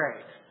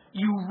disintegrate.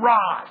 You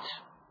rot.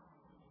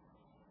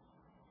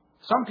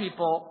 Some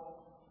people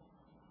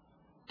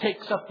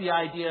takes up the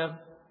idea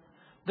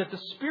that the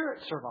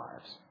spirit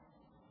survives.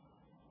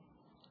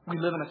 We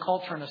live in a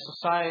culture and a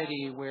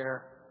society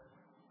where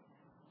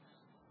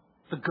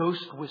the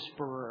ghost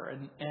whisperer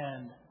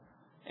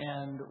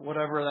and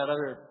whatever that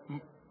other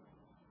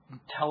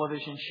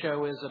television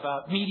show is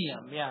about,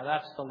 Medium. Yeah,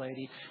 that's the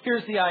lady.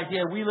 Here's the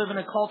idea. We live in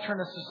a culture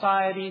and a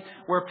society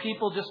where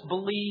people just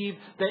believe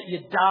that you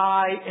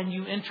die and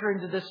you enter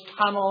into this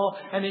tunnel.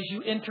 And as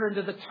you enter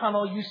into the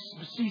tunnel, you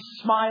see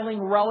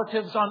smiling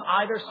relatives on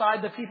either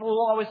side. The people who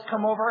always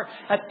come over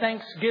at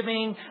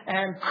Thanksgiving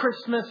and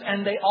Christmas,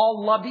 and they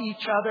all love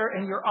each other,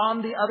 and you're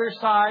on the other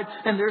side,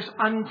 and there's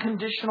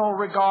unconditional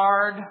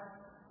regard.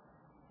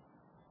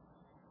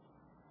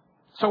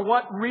 So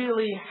what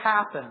really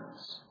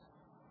happens?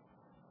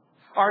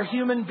 Are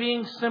human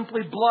beings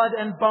simply blood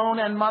and bone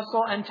and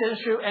muscle and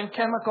tissue and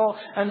chemical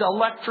and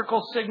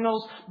electrical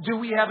signals? Do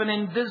we have an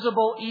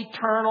invisible,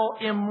 eternal,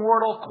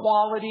 immortal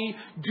quality?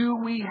 Do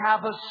we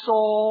have a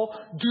soul?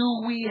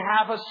 Do we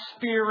have a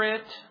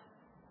spirit?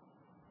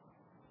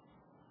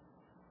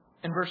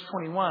 In verse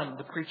 21,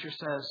 the preacher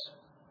says,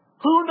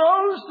 who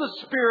knows the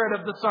spirit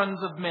of the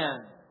sons of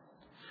men,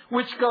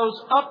 which goes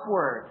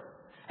upward,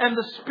 and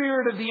the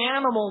spirit of the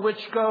animal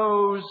which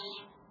goes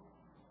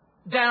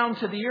down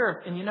to the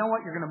earth? And you know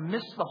what? You're going to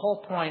miss the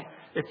whole point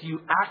if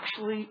you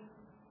actually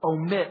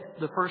omit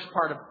the first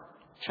part of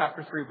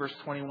chapter 3, verse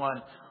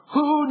 21.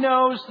 Who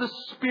knows the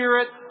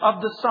spirit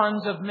of the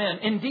sons of men?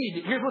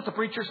 Indeed, here's what the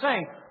preacher's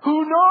saying.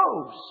 Who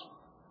knows?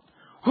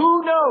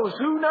 Who knows?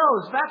 Who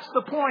knows? That's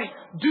the point.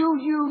 Do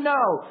you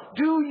know?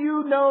 Do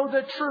you know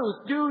the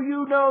truth? Do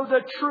you know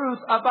the truth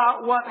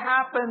about what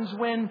happens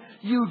when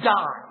you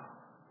die?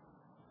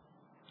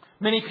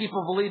 Many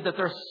people believe that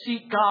they'll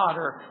seek God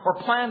or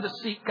plan to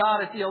seek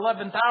God at the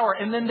 11th hour,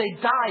 and then they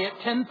die at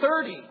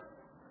 10:30.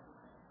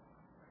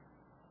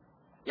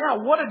 Yeah,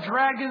 what a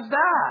drag is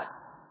that?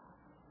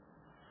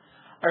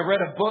 I read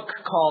a book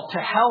called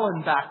To Hell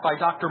and Back by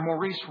Dr.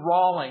 Maurice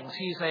Rawlings.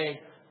 He's a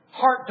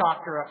heart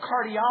doctor, a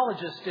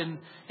cardiologist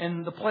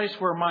in the place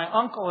where my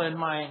uncle and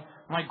my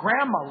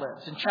grandma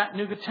lives, in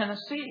Chattanooga,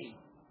 Tennessee.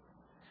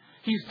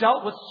 He's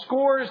dealt with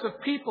scores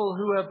of people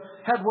who have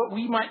had what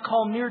we might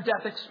call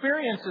near-death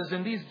experiences.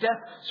 And these death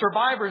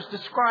survivors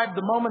describe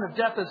the moment of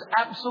death as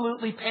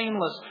absolutely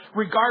painless,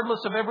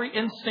 regardless of every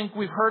instinct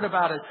we've heard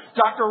about it.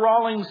 Dr.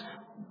 Rawlings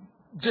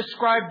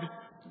described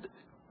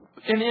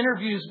in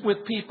interviews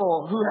with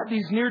people who have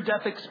these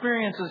near-death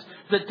experiences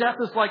that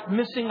death is like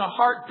missing a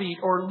heartbeat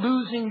or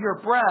losing your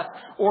breath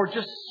or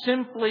just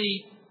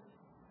simply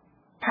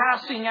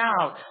passing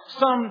out.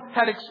 Some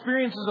had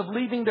experiences of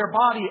leaving their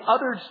body.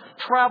 Others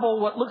travel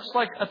what looks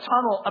like a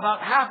tunnel.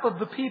 About half of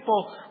the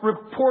people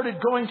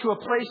reported going to a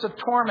place of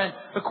torment.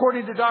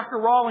 According to Dr.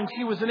 Rawlings,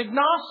 he was an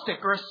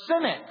agnostic or a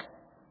cynic.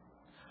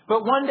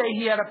 But one day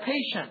he had a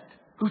patient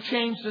who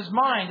changed his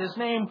mind. His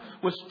name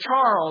was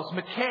Charles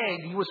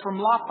McCaig. He was from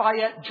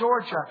Lafayette,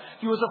 Georgia.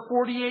 He was a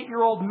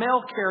 48-year-old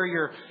mail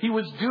carrier. He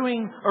was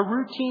doing a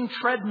routine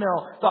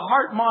treadmill. The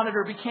heart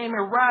monitor became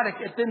erratic.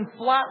 It then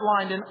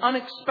flatlined, and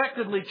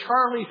unexpectedly,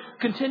 Charlie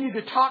continued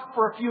to talk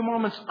for a few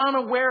moments,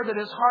 unaware that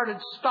his heart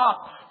had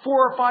stopped.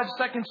 4 or 5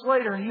 seconds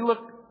later, he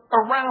looked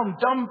around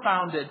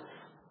dumbfounded.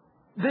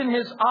 Then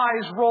his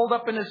eyes rolled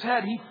up in his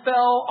head. He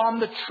fell on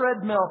the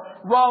treadmill.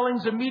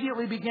 Rawlings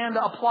immediately began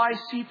to apply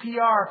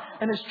CPR.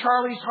 And as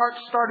Charlie's heart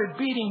started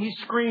beating, he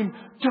screamed,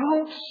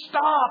 "Don't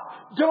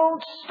stop!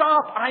 Don't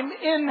stop! I'm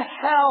in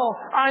hell!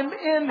 I'm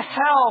in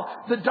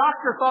hell!" The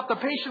doctor thought the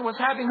patient was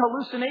having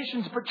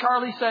hallucinations, but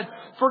Charlie said,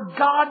 "For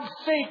God's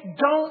sake,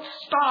 don't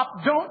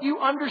stop! Don't you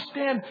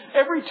understand?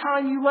 Every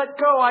time you let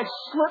go, I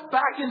slip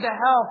back into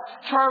hell."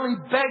 Charlie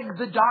begged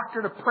the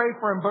doctor to pray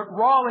for him, but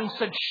Rawlings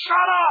said,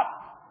 "Shut up!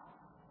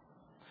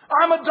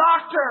 I'm a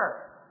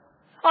doctor.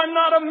 I'm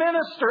not a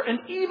minister."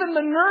 And even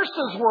the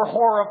nurses were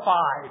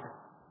horrified.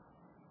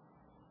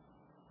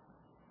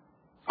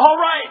 "All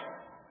right,"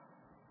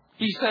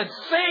 he said,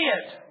 "say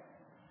it.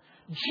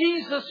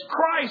 Jesus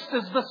Christ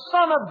is the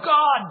Son of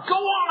God. Go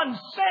on,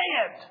 say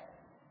it."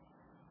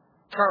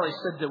 Charlie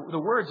said the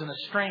words, and a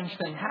strange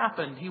thing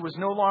happened. He was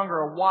no longer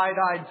a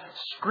wide-eyed,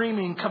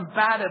 screaming,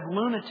 combative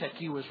lunatic.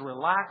 He was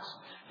relaxed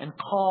and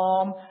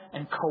calm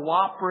and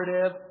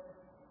cooperative.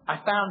 I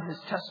found his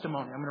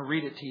testimony. I'm going to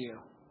read it to you.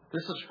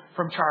 This is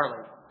from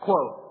Charlie.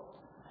 Quote,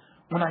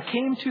 "When I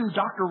came to,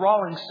 Dr.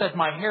 Rawlings said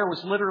my hair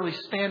was literally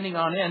standing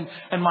on end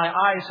and my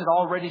eyes had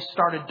already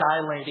started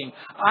dilating.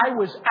 I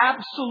was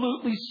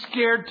absolutely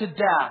scared to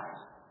death.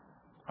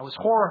 I was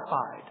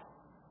horrified.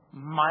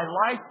 My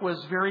life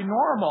was very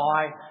normal.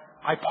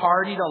 I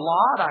partied a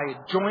lot. I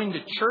joined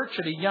a church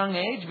at a young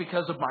age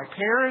because of my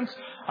parents.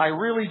 I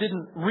really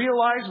didn't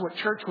realize what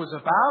church was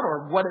about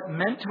or what it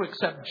meant to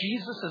accept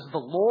Jesus as the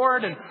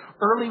Lord. And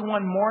early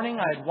one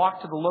morning, I had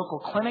walked to the local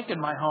clinic in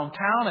my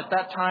hometown. At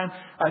that time,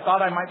 I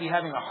thought I might be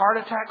having a heart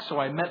attack, so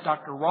I met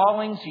Dr.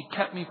 Rawlings. He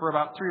kept me for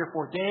about 3 or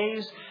 4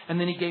 days, and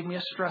then he gave me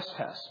a stress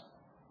test.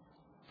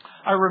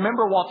 I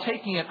remember while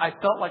taking it, I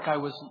felt like I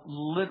was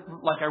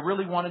like I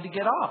really wanted to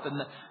get off,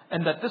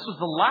 and that this was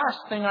the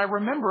last thing I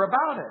remember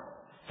about it.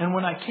 And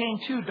when I came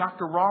to,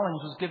 Dr.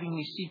 Rawlings was giving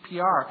me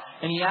CPR,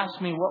 and he asked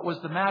me what was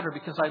the matter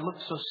because I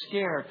looked so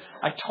scared.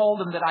 I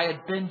told him that I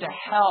had been to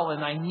hell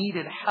and I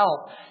needed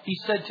help. He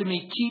said to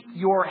me, "Keep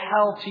your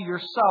hell to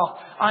yourself.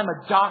 I'm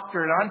a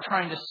doctor and I'm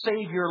trying to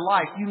save your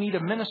life. You need a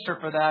minister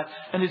for that."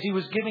 And as he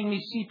was giving me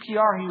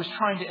CPR, he was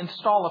trying to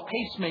install a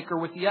pacemaker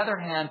with the other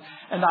hand,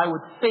 and I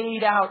would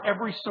fade out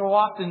every so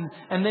often,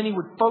 and then he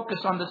would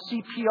focus on the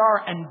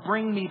CPR and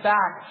bring me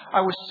back.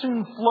 I was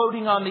soon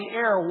floating on the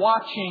air,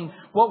 watching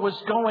what was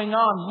going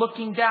on,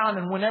 looking down,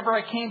 and whenever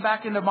I came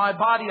back into my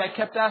body, I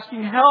kept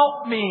asking,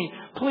 "Help me,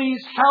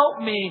 please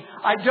help me.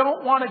 I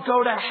don't want to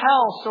go to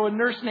hell." So a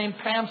nurse named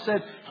Pam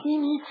said, "He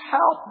needs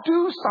help.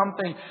 Do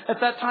something."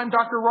 At that time,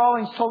 Dr.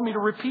 Rawlings told me to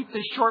repeat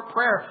this short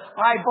prayer.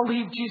 "I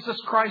believe Jesus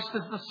Christ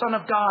is the Son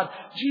of God.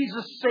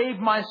 Jesus, save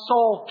my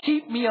soul.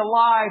 Keep me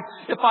alive.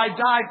 If I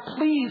die,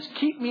 please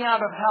keep me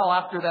out of hell."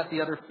 After that,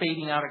 the other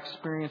fading out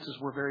experiences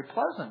were very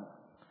pleasant.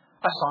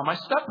 I saw my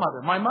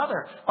stepmother, my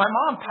mother. My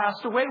mom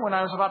passed away when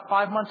I was about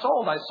 5 months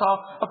old. I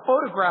saw a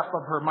photograph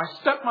of her. My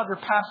stepmother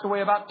passed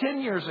away about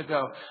 10 years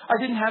ago. I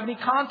didn't have any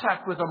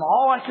contact with them.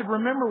 All I could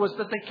remember was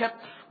that they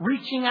kept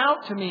reaching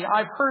out to me.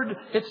 I've heard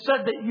it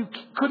said that you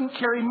couldn't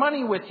carry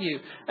money with you.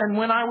 And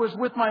when I was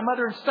with my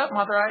mother and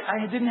stepmother,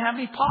 I didn't have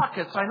any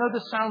pockets. I know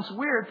this sounds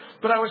weird,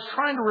 but I was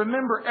trying to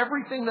remember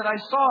everything that I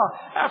saw.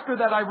 After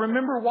that, I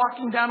remember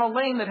walking down a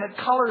lane that had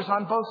colors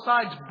on both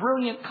sides,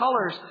 brilliant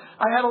colors.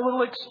 I had a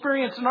little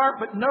experience in art,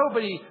 but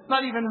nobody,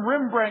 not even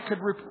Rembrandt,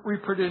 could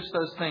reproduce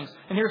those things.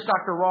 And here's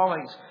Dr.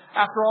 Rawlings.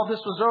 After all this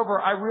was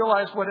over, I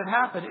realized what had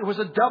happened. It was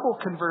a double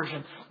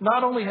conversion.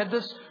 Not only had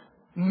this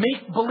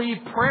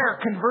make-believe prayer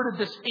converted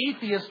this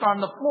atheist on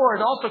the floor,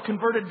 it also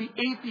converted the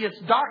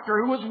atheist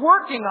doctor who was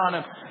working on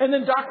him. And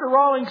then Dr.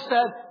 Rawlings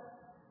said,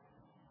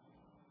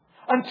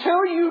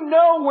 "Until you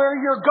know where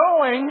you're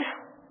going,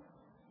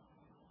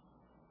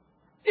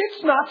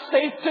 it's not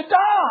safe to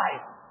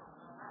die."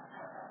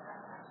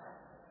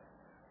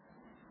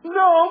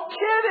 No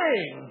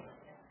kidding.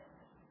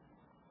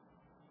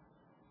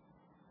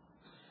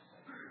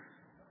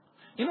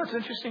 You know what's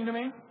interesting to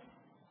me?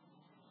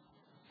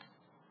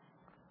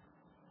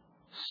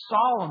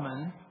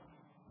 Solomon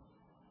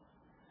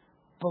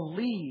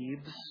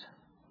believes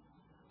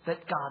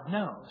that God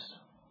knows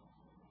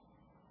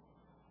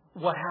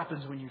what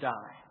happens when you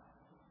die.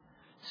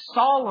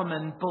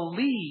 Solomon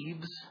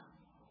believes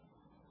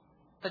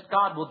that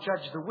God will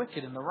judge the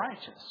wicked and the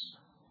righteous.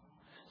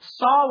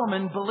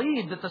 Solomon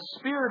believed that the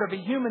spirit of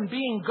a human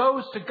being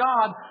goes to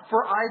God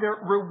for either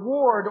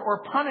reward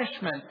or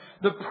punishment.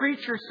 The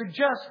preacher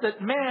suggests that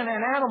man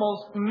and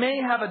animals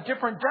may have a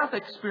different death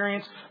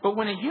experience, but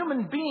when a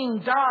human being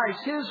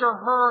dies, his or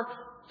her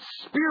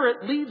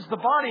spirit leaves the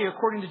body,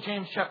 according to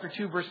James chapter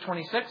 2, verse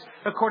 26,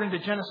 according to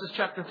Genesis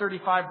chapter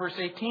 35, verse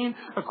 18,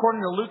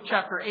 according to Luke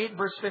chapter 8,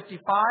 verse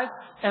 55,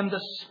 and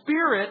the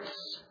spirits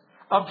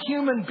of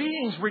human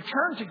beings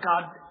return to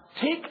God.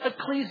 Take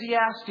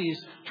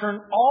Ecclesiastes, turn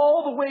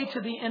all the way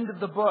to the end of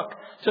the book,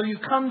 till you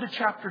come to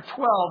chapter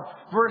 12,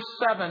 verse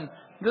 7.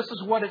 This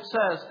is what it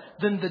says.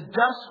 Then the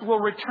dust will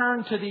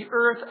return to the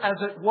earth as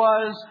it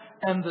was,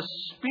 and the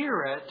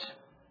spirit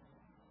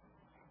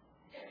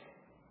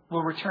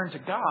will return to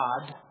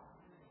God,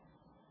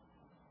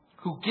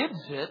 who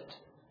gives it.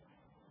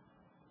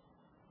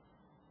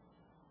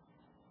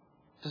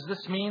 Does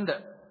this mean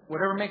that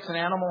whatever makes an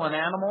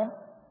animal,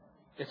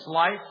 its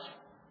life,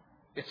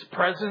 its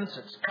presence,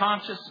 its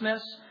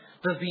consciousness,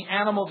 does the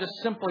animal just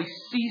simply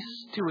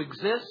cease to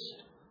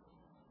exist?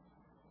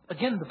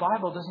 Again, the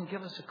Bible doesn't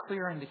give us a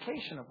clear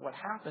indication of what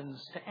happens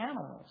to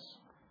animals.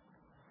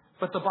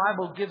 But the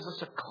Bible gives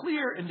us a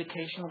clear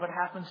indication of what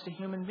happens to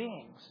human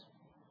beings.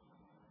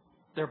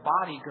 Their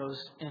body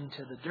goes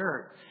into the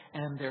dirt,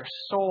 and their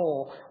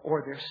soul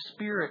or their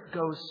spirit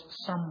goes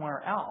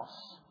somewhere else.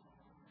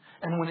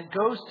 And when it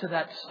goes to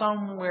that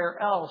somewhere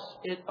else,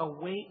 it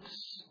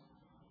awaits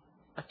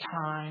a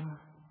time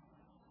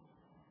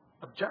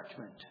of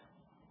judgment.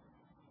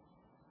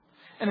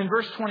 And in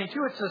verse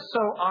 22 it says,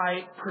 "So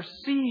I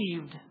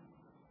perceived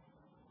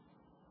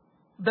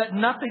that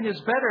nothing is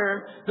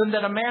better than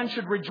that a man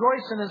should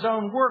rejoice in his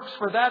own works,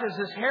 for that is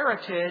his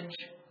heritage.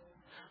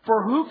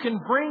 For who can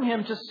bring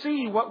him to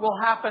see what will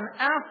happen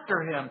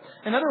after him?"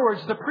 In other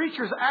words, the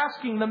preacher's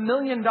asking the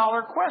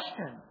million-dollar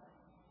question.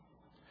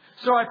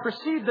 So I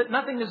perceive that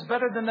nothing is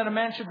better than that a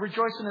man should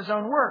rejoice in his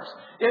own works.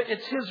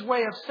 It's his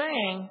way of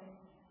saying,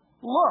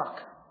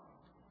 look,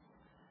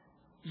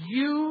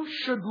 you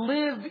should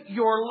live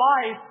your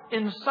life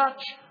in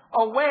such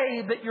a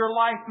way that your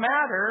life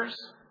matters.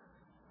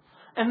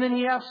 And then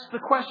he asks the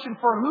question,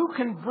 for who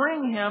can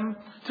bring him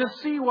to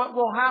see what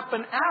will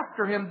happen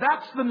after him?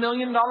 That's the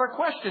million-dollar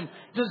question.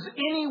 Does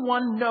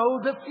anyone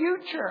know the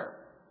future?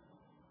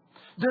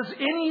 Does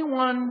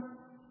anyone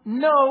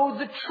know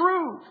the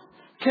truth?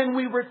 Can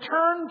we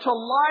return to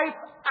life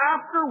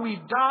after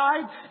we've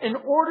died in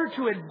order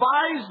to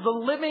advise the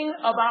living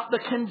about the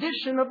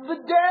condition of the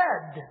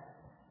dead?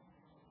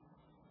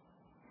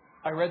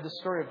 I read the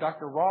story of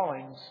Dr.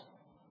 Rawlings.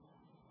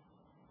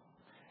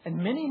 And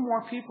many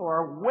more people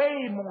are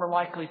way more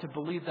likely to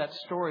believe that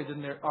story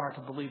than they are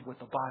to believe what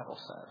the Bible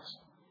says.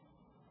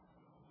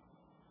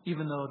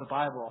 Even though the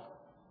Bible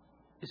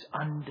is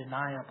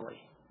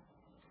undeniably,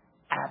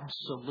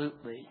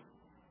 absolutely,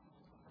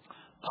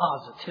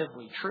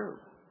 positively true.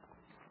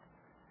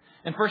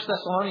 In 1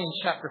 Thessalonians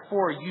chapter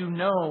 4, you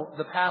know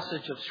the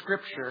passage of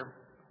Scripture.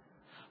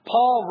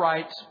 Paul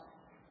writes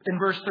in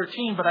verse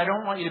 13, "But I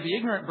don't want you to be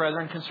ignorant,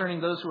 brethren,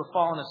 concerning those who have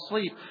fallen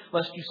asleep,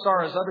 lest you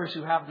sorrow as others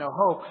who have no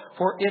hope.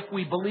 For if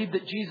we believe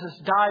that Jesus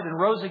died and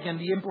rose again,"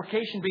 the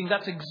implication being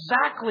that's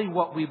exactly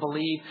what we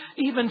believe,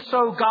 "even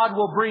so God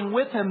will bring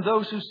with him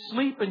those who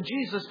sleep in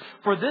Jesus.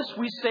 For this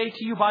we say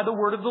to you by the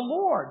word of the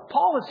Lord."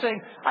 Paul is saying,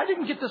 I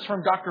didn't get this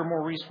from Dr.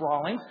 Maurice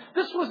Rawlings.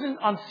 This wasn't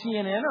on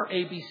CNN or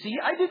ABC.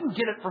 I didn't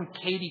get it from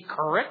Katie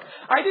Couric.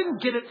 I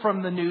didn't get it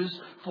from the news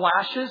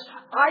flashes.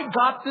 I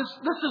got this.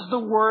 This is the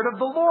word of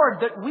the Lord,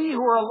 that we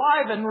who are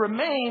alive and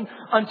remain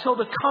until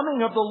the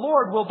coming of the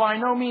Lord will by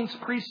no means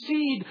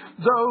precede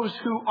those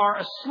who are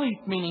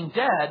asleep, meaning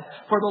dead.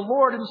 For the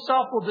Lord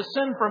himself will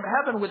descend from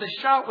heaven with a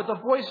shout, with the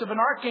voice of an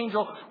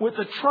archangel, with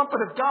the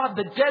trumpet of God.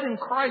 The dead in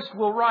Christ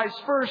will rise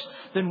first.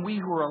 Then we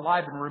who are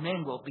alive and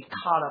remain will be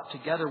caught up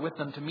together with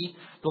them to meet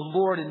the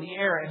Lord in the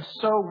air. And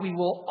so we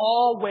will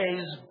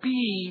always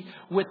be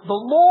with the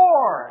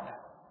Lord.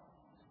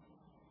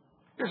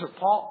 Here's what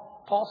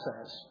Paul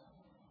says.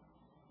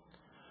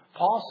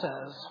 Paul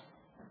says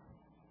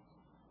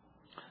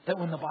that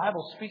when the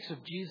Bible speaks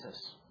of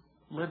Jesus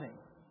living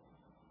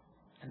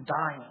and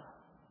dying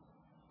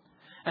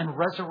and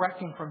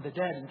resurrecting from the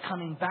dead and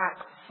coming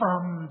back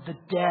from the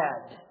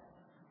dead,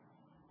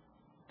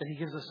 that he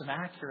gives us an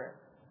accurate,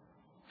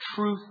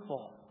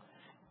 truthful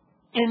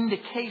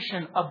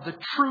indication of the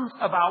truth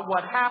about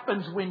what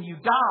happens when you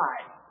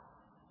die.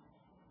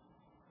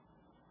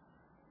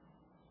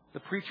 The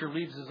preacher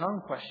leaves his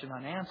own question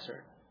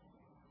unanswered.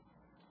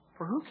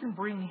 For who can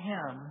bring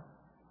him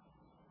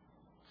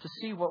to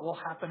see what will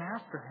happen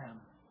after him?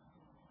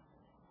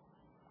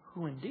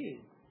 Who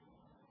indeed?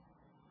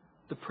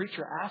 The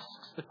preacher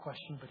asks the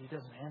question, but he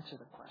doesn't answer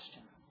the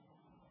question.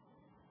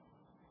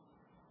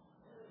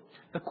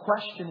 The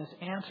question is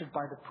answered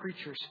by the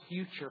preacher's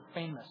future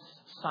famous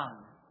son,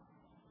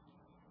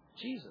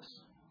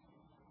 Jesus.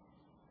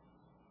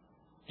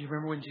 Do you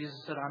remember when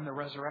Jesus said, "I'm the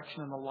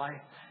resurrection and the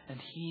life,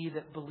 and he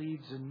that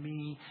believes in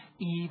me,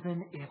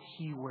 even if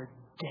he were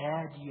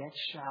dead, yet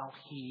shall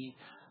he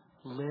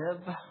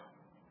live"?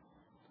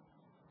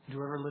 And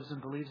whoever lives and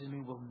believes in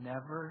me will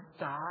never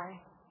die.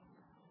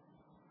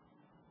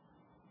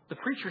 The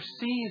preacher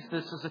sees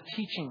this as a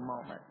teaching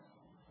moment.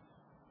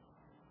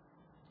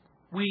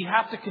 We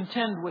have to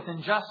contend with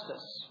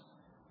injustice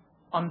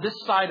on this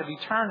side of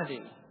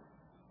eternity.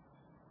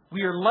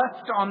 We are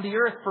left on the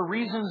earth for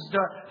reasons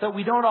that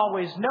we don't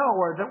always know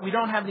or that we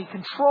don't have any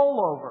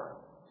control over.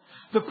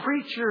 The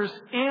preacher's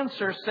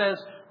answer says,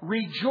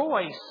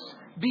 rejoice,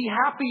 be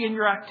happy in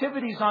your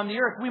activities on the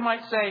earth. We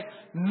might say,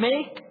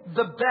 make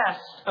the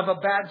best of a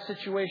bad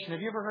situation.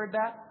 Have you ever heard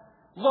that?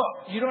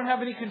 Look, you don't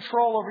have any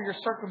control over your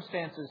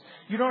circumstances.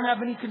 You don't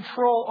have any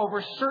control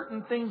over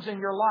certain things in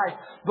your life.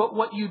 But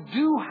what you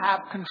do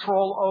have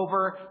control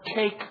over,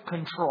 take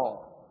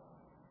control.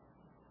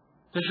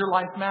 Does your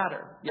life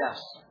matter? Yes.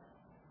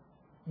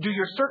 Do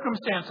your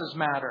circumstances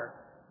matter?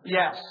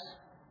 Yes.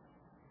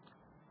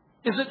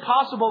 Is it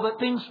possible that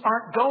things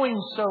aren't going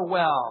so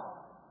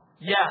well?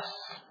 Yes.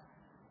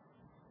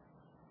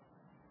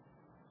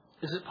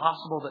 Is it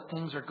possible that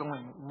things are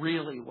going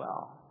really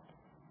well?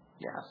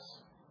 Yes.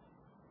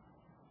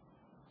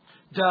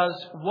 Does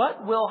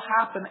what will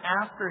happen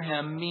after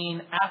him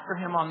mean after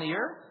him on the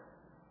earth?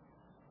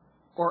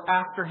 Or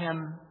after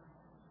him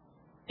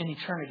in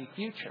eternity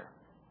future?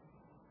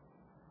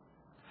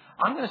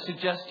 I'm going to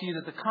suggest to you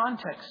that the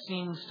context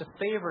seems to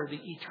favor the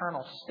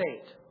eternal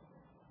state.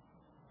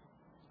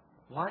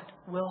 What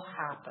will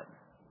happen?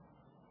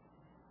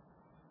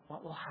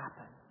 What will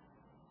happen?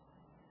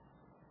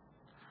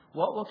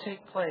 What will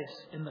take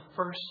place in the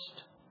first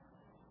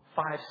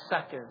 5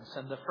 seconds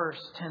and the first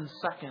 10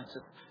 seconds,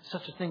 if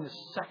such a thing as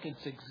seconds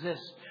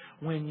exist,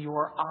 when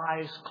your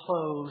eyes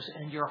close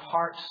and your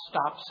heart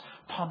stops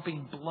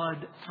pumping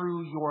blood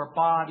through your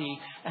body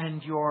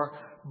and your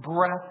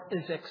breath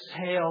is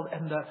exhaled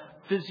and the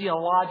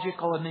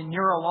physiological and the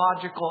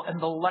neurological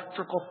and the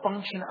electrical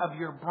function of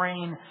your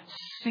brain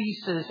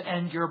ceases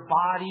and your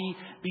body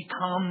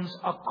becomes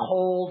a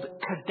cold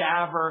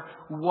cadaver?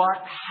 What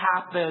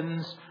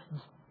happens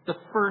the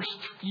first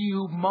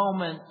few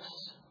moments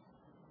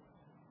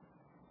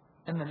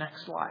in the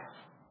next life?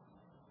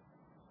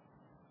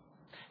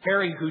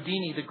 Harry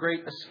Houdini, the great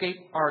escape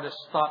artist,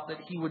 thought that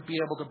he would be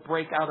able to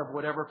break out of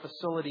whatever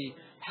facility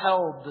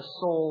held the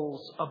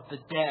souls of the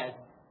dead.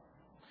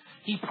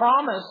 He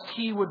promised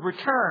he would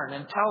return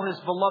and tell his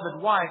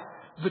beloved wife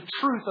the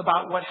truth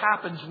about what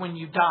happens when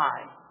you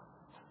die.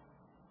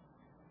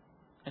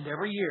 And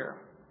every year,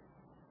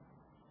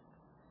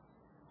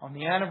 on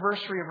the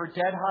anniversary of her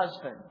dead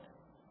husband,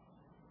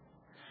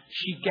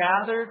 she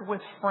gathered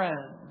with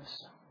friends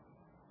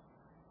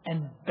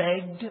and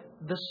begged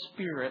the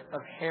spirit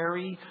of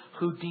Harry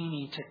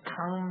Houdini to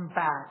come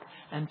back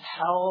and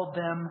tell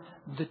them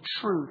the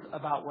truth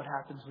about what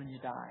happens when you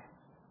die.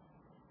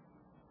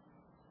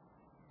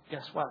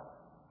 Guess what?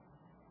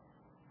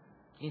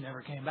 He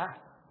never came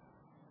back.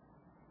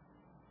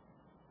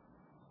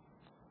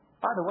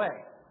 By the way,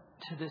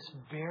 to this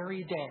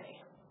very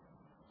day,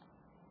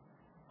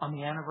 on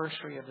the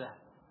anniversary of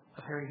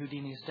Harry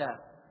Houdini's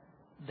death,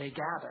 they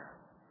gather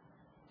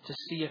to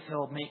see if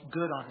he'll make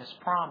good on his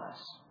promise.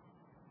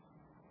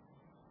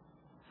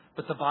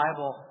 But the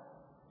Bible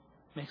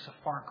makes a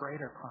far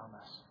greater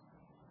promise.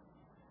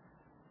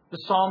 The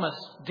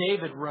psalmist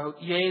David wrote,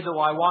 "Yea, though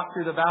I walk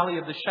through the valley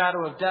of the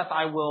shadow of death,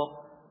 I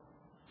will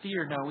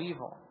fear no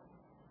evil."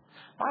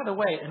 By the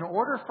way, in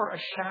order for a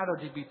shadow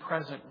to be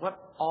present,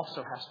 what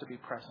also has to be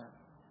present?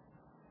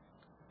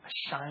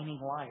 A shining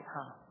light,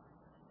 huh?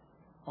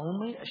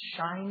 Only a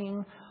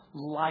shining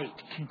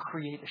light can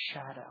create a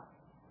shadow.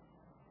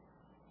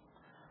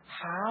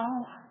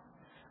 How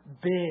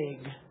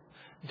big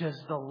does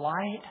the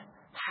light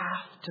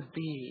have to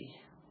be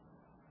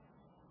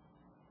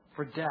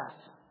for death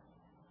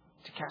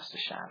to cast a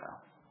shadow?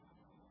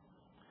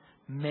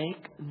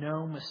 Make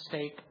no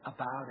mistake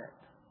about it.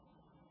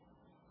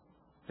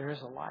 There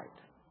is a light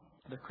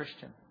for the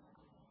Christian.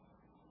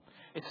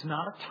 It's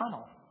not a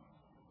tunnel.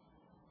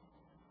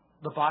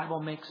 The Bible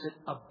makes it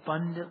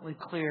abundantly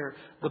clear.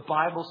 The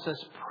Bible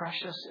says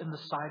precious in the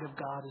sight of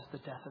God is the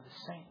death of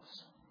His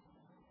saints.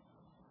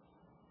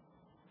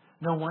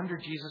 No wonder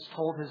Jesus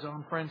told His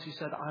own friends, He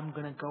said, I'm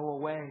going to go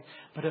away.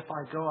 But if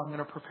I go, I'm going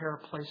to prepare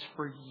a place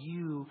for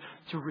you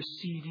to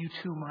receive you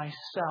to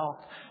myself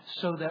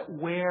so that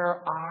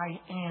where I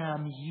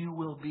am, you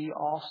will be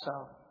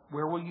also.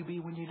 Where will you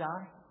be when you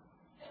die?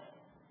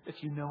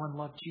 If you know and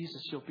love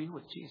Jesus, you'll be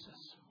with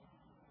Jesus.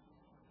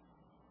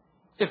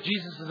 If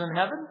Jesus is in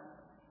heaven,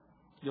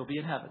 you'll be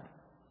in heaven.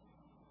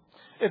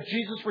 If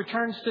Jesus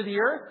returns to the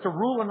earth to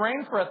rule and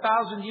reign for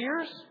 1,000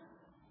 years,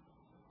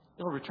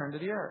 He'll return to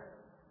the earth.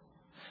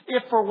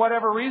 If for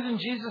whatever reason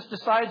Jesus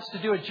decides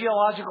to do a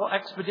geological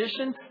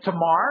expedition to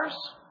Mars,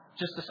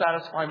 just to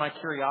satisfy my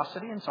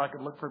curiosity and so I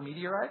could look for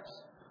meteorites,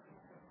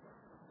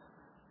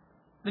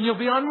 then you'll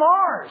be on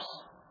Mars.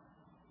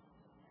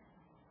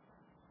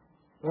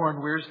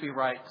 Warren Wiersbe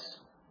writes,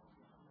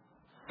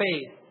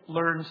 faith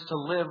learns to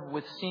live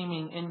with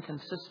seeming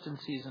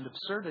inconsistencies and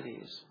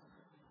absurdities.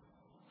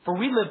 For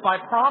we live by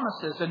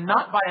promises and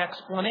not by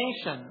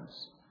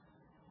explanations.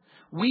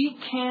 We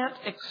can't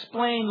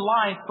explain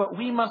life, but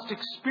we must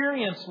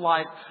experience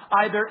life,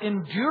 either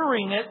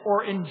enduring it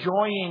or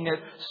enjoying it.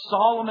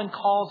 Solomon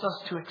calls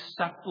us to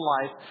accept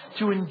life,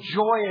 to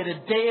enjoy it a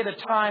day at a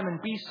time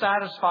and be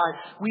satisfied.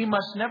 We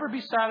must never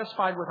be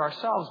satisfied with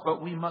ourselves,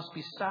 but we must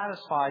be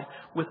satisfied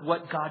with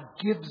what God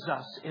gives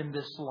us in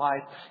this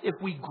life. If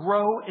we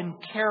grow in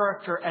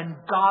character and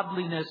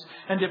godliness,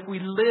 and if we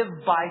live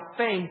by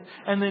faith,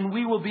 and then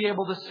we will be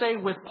able to say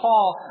with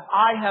Paul,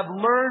 I have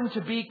learned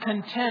to be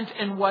content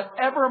in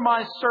whatever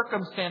my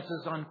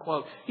circumstances,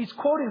 unquote. He's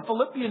quoting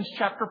Philippians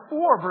chapter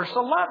 4, verse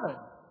 11.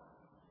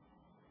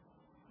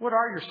 What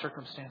are your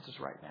circumstances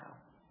right now?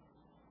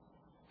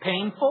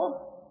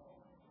 Painful?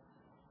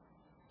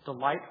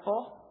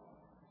 Delightful?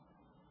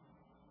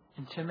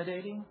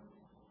 Intimidating?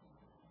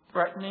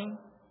 Threatening?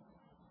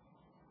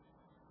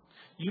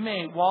 You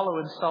may wallow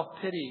in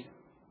self-pity,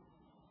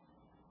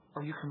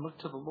 or you can look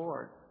to the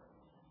Lord.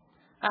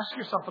 Ask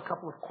yourself a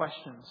couple of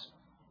questions.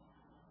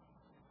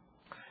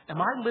 Am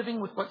I living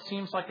with what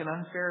seems like an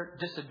unfair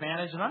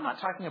disadvantage? And I'm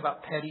not talking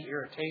about petty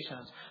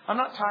irritations. I'm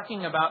not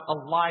talking about a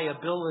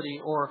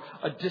liability or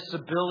a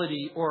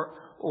disability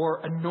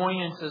or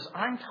annoyances.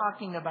 I'm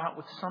talking about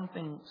with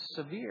something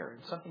severe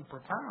and something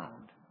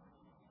profound.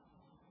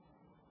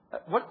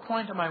 At what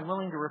point am I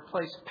willing to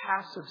replace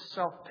passive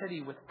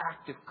self-pity with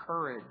active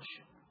courage?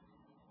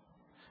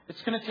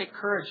 It's going to take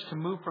courage to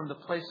move from the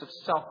place of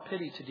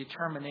self-pity to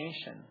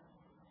determination.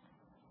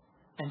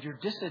 And your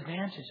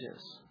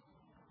disadvantages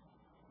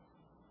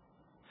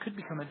could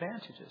become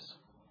advantages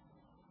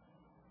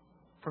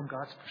from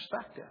God's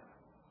perspective.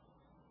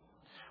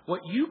 What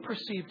you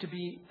perceive to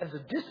be as a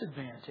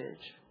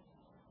disadvantage,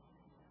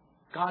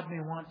 God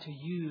may want to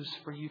use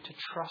for you to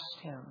trust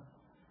Him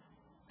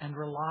and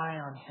rely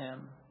on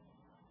Him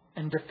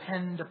and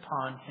depend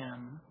upon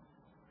Him.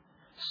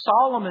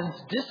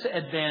 Solomon's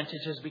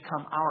disadvantage has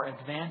become our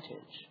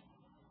advantage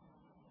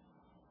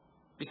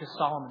because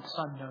Solomon's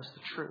son knows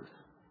the truth.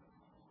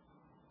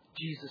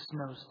 Jesus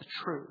knows the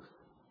truth.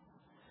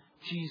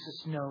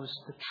 Jesus knows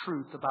the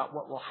truth about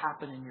what will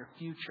happen in your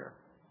future.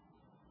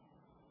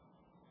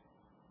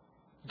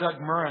 Doug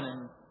Murren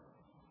and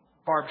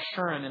Barb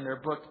Shuren in their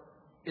book,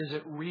 Is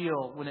It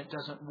Real When It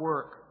Doesn't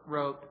Work,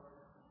 wrote,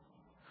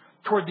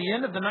 toward the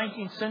end of the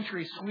 19th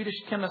century, Swedish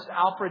chemist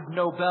Alfred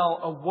Nobel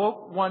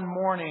awoke one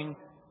morning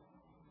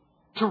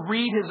to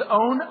read his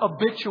own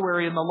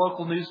obituary in the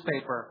local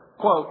newspaper.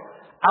 Quote,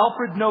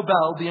 Alfred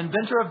Nobel, the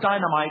inventor of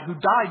dynamite who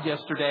died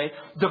yesterday,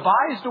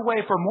 devised a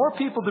way for more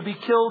people to be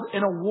killed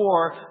in a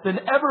war than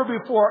ever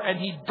before, and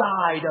he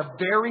died a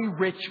very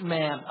rich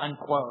man,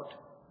 unquote.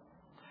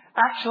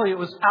 Actually, it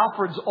was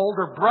Alfred's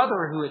older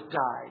brother who had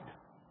died.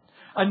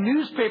 A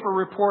newspaper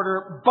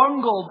reporter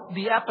bungled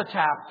the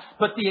epitaph,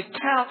 but the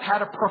account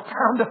had a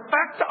profound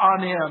effect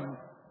on him.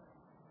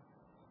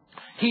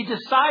 He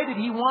decided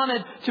he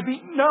wanted to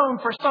be known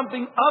for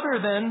something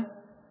other than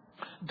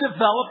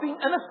developing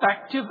an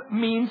effective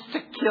means to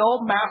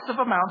kill massive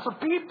amounts of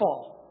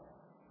people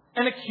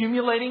and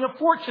accumulating a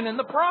fortune in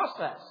the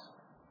process.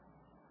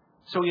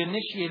 So he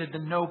initiated the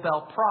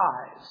Nobel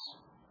Prize,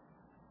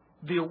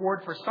 the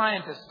award for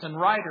scientists and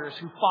writers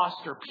who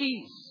foster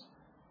peace.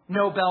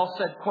 Nobel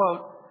said,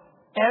 quote,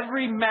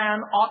 every man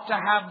ought to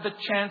have the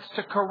chance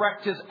to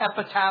correct his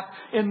epitaph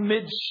in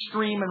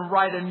midstream and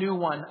write a new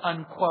one,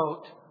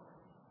 unquote.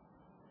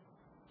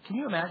 Can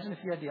you imagine if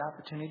you had the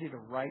opportunity to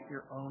write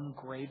your own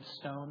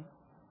gravestone?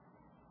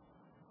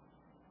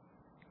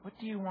 What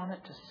do you want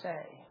it to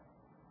say?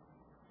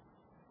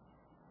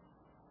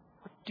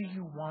 What do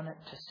you want it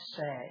to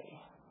say?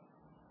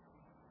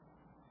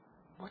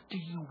 What do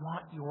you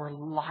want your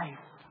life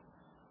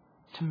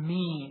to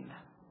mean?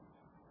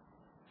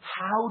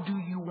 How do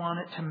you want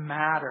it to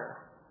matter?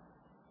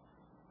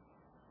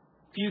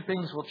 Few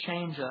things will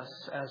change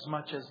us as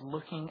much as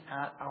looking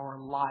at our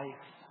life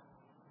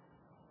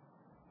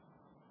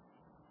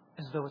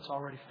as though it's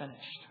already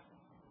finished.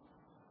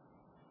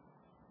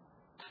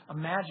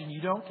 Imagine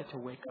you don't get to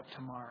wake up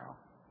tomorrow.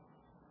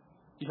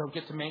 You don't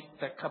get to make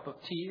that cup of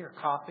tea or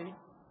coffee.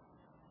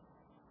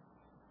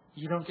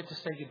 You don't get to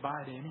say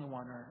goodbye to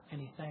anyone or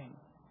anything.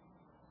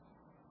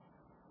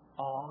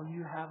 All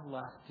you have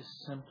left is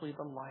simply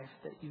the life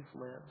that you've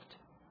lived.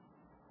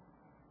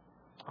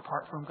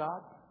 Apart from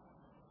God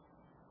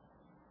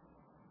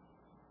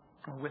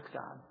or with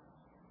God.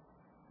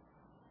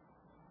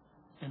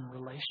 In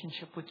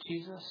relationship with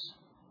Jesus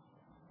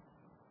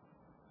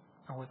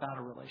or without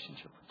a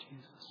relationship with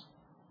Jesus.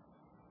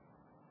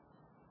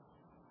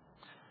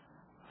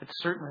 I'd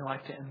certainly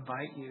like to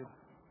invite you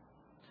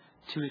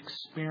to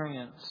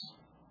experience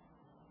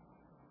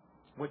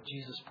what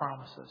Jesus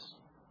promises.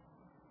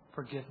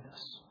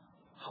 Forgiveness,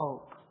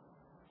 hope,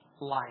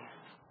 life,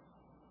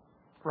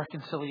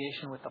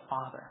 reconciliation with the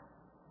Father,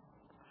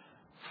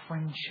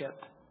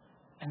 friendship,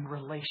 and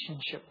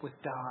relationship with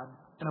God.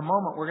 In a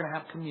moment, we're going to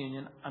have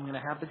communion. I'm going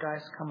to have the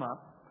guys come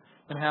up.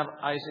 I'm going to have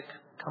Isaac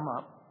come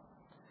up.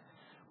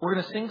 We're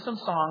going to sing some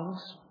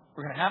songs.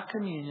 We're going to have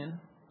communion.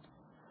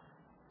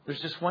 There's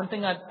just one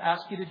thing I'd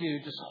ask you to do.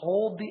 Just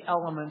hold the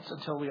elements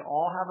until we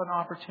all have an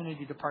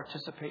opportunity to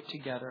participate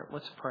together.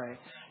 Let's pray.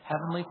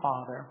 Heavenly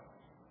Father,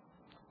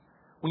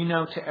 we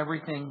know to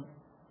everything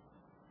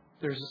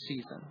there's a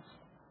season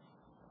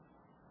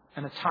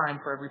and a time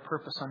for every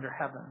purpose under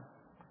heaven.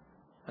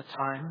 A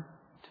time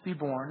to be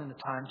born and a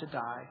time to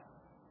die.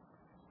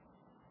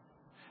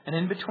 And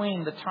in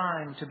between the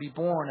time to be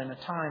born and a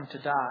time to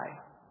die,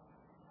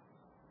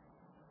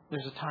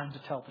 there's a time to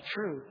tell the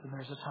truth and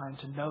there's a time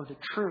to know the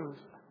truth.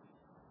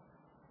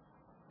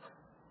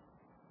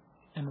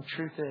 And the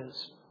truth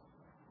is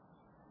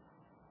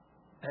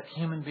that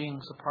human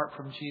beings, apart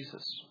from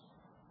Jesus,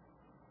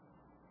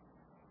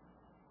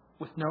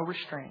 with no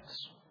restraints,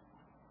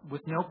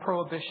 with no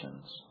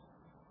prohibitions,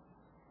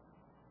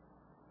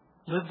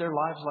 live their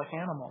lives like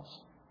animals.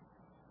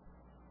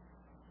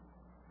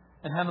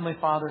 And Heavenly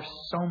Father,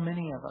 so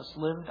many of us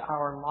lived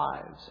our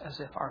lives as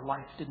if our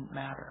life didn't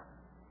matter.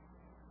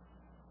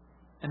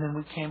 And then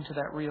we came to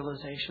that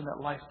realization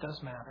that life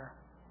does matter.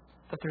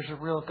 That there's a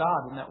real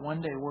God and that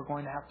one day we're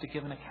going to have to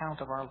give an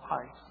account of our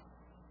life.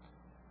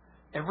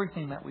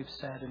 Everything that we've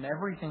said and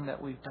everything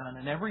that we've done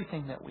and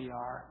everything that we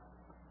are.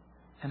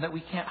 And that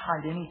we can't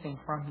hide anything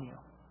from you.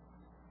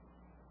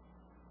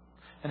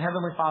 And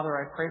Heavenly Father,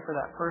 I pray for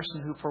that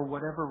person who for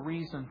whatever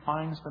reason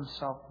finds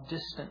themselves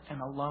distant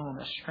and alone,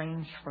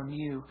 estranged from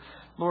you.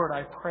 Lord,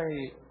 I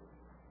pray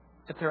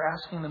if they're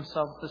asking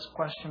themselves this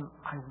question,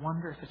 I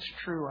wonder if it's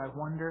true. I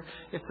wonder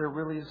if there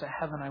really is a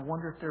heaven. I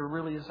wonder if there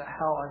really is a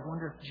hell. I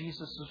wonder if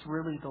Jesus is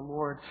really the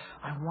Lord.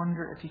 I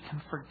wonder if He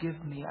can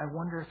forgive me. I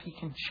wonder if He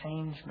can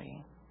change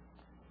me.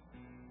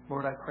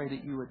 Lord, I pray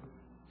that you would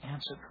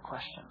answer their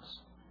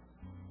questions.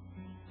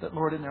 That,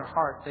 Lord, in their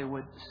heart, they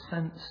would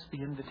sense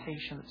the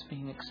invitation that's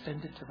being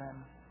extended to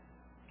them.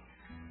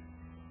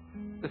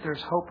 That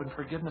there's hope and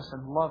forgiveness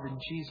and love in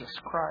Jesus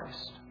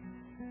Christ.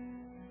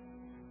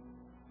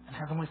 And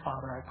Heavenly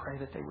Father, I pray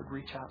that they would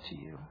reach out to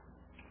you.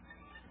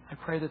 I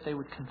pray that they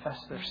would confess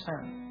their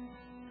sin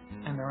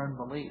and their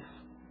unbelief.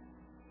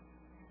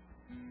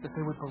 That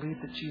they would believe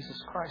that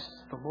Jesus Christ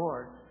is the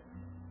Lord.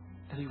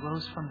 That He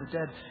rose from the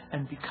dead.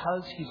 And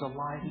because He's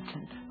alive, He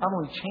can not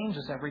only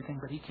changes everything,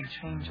 but He can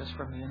change us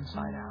from the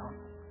inside out.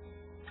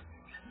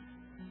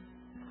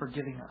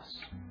 Forgiving us.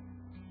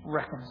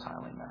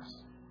 Reconciling us.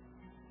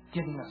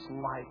 Giving us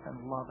life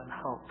and love and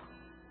hope.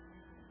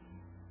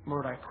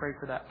 Lord, I pray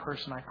for that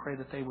person. I pray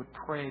that they would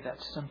pray that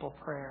simple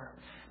prayer.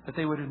 That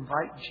they would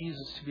invite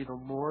Jesus to be the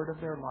Lord of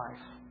their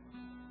life.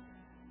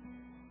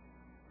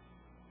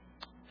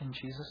 In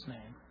Jesus'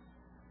 name.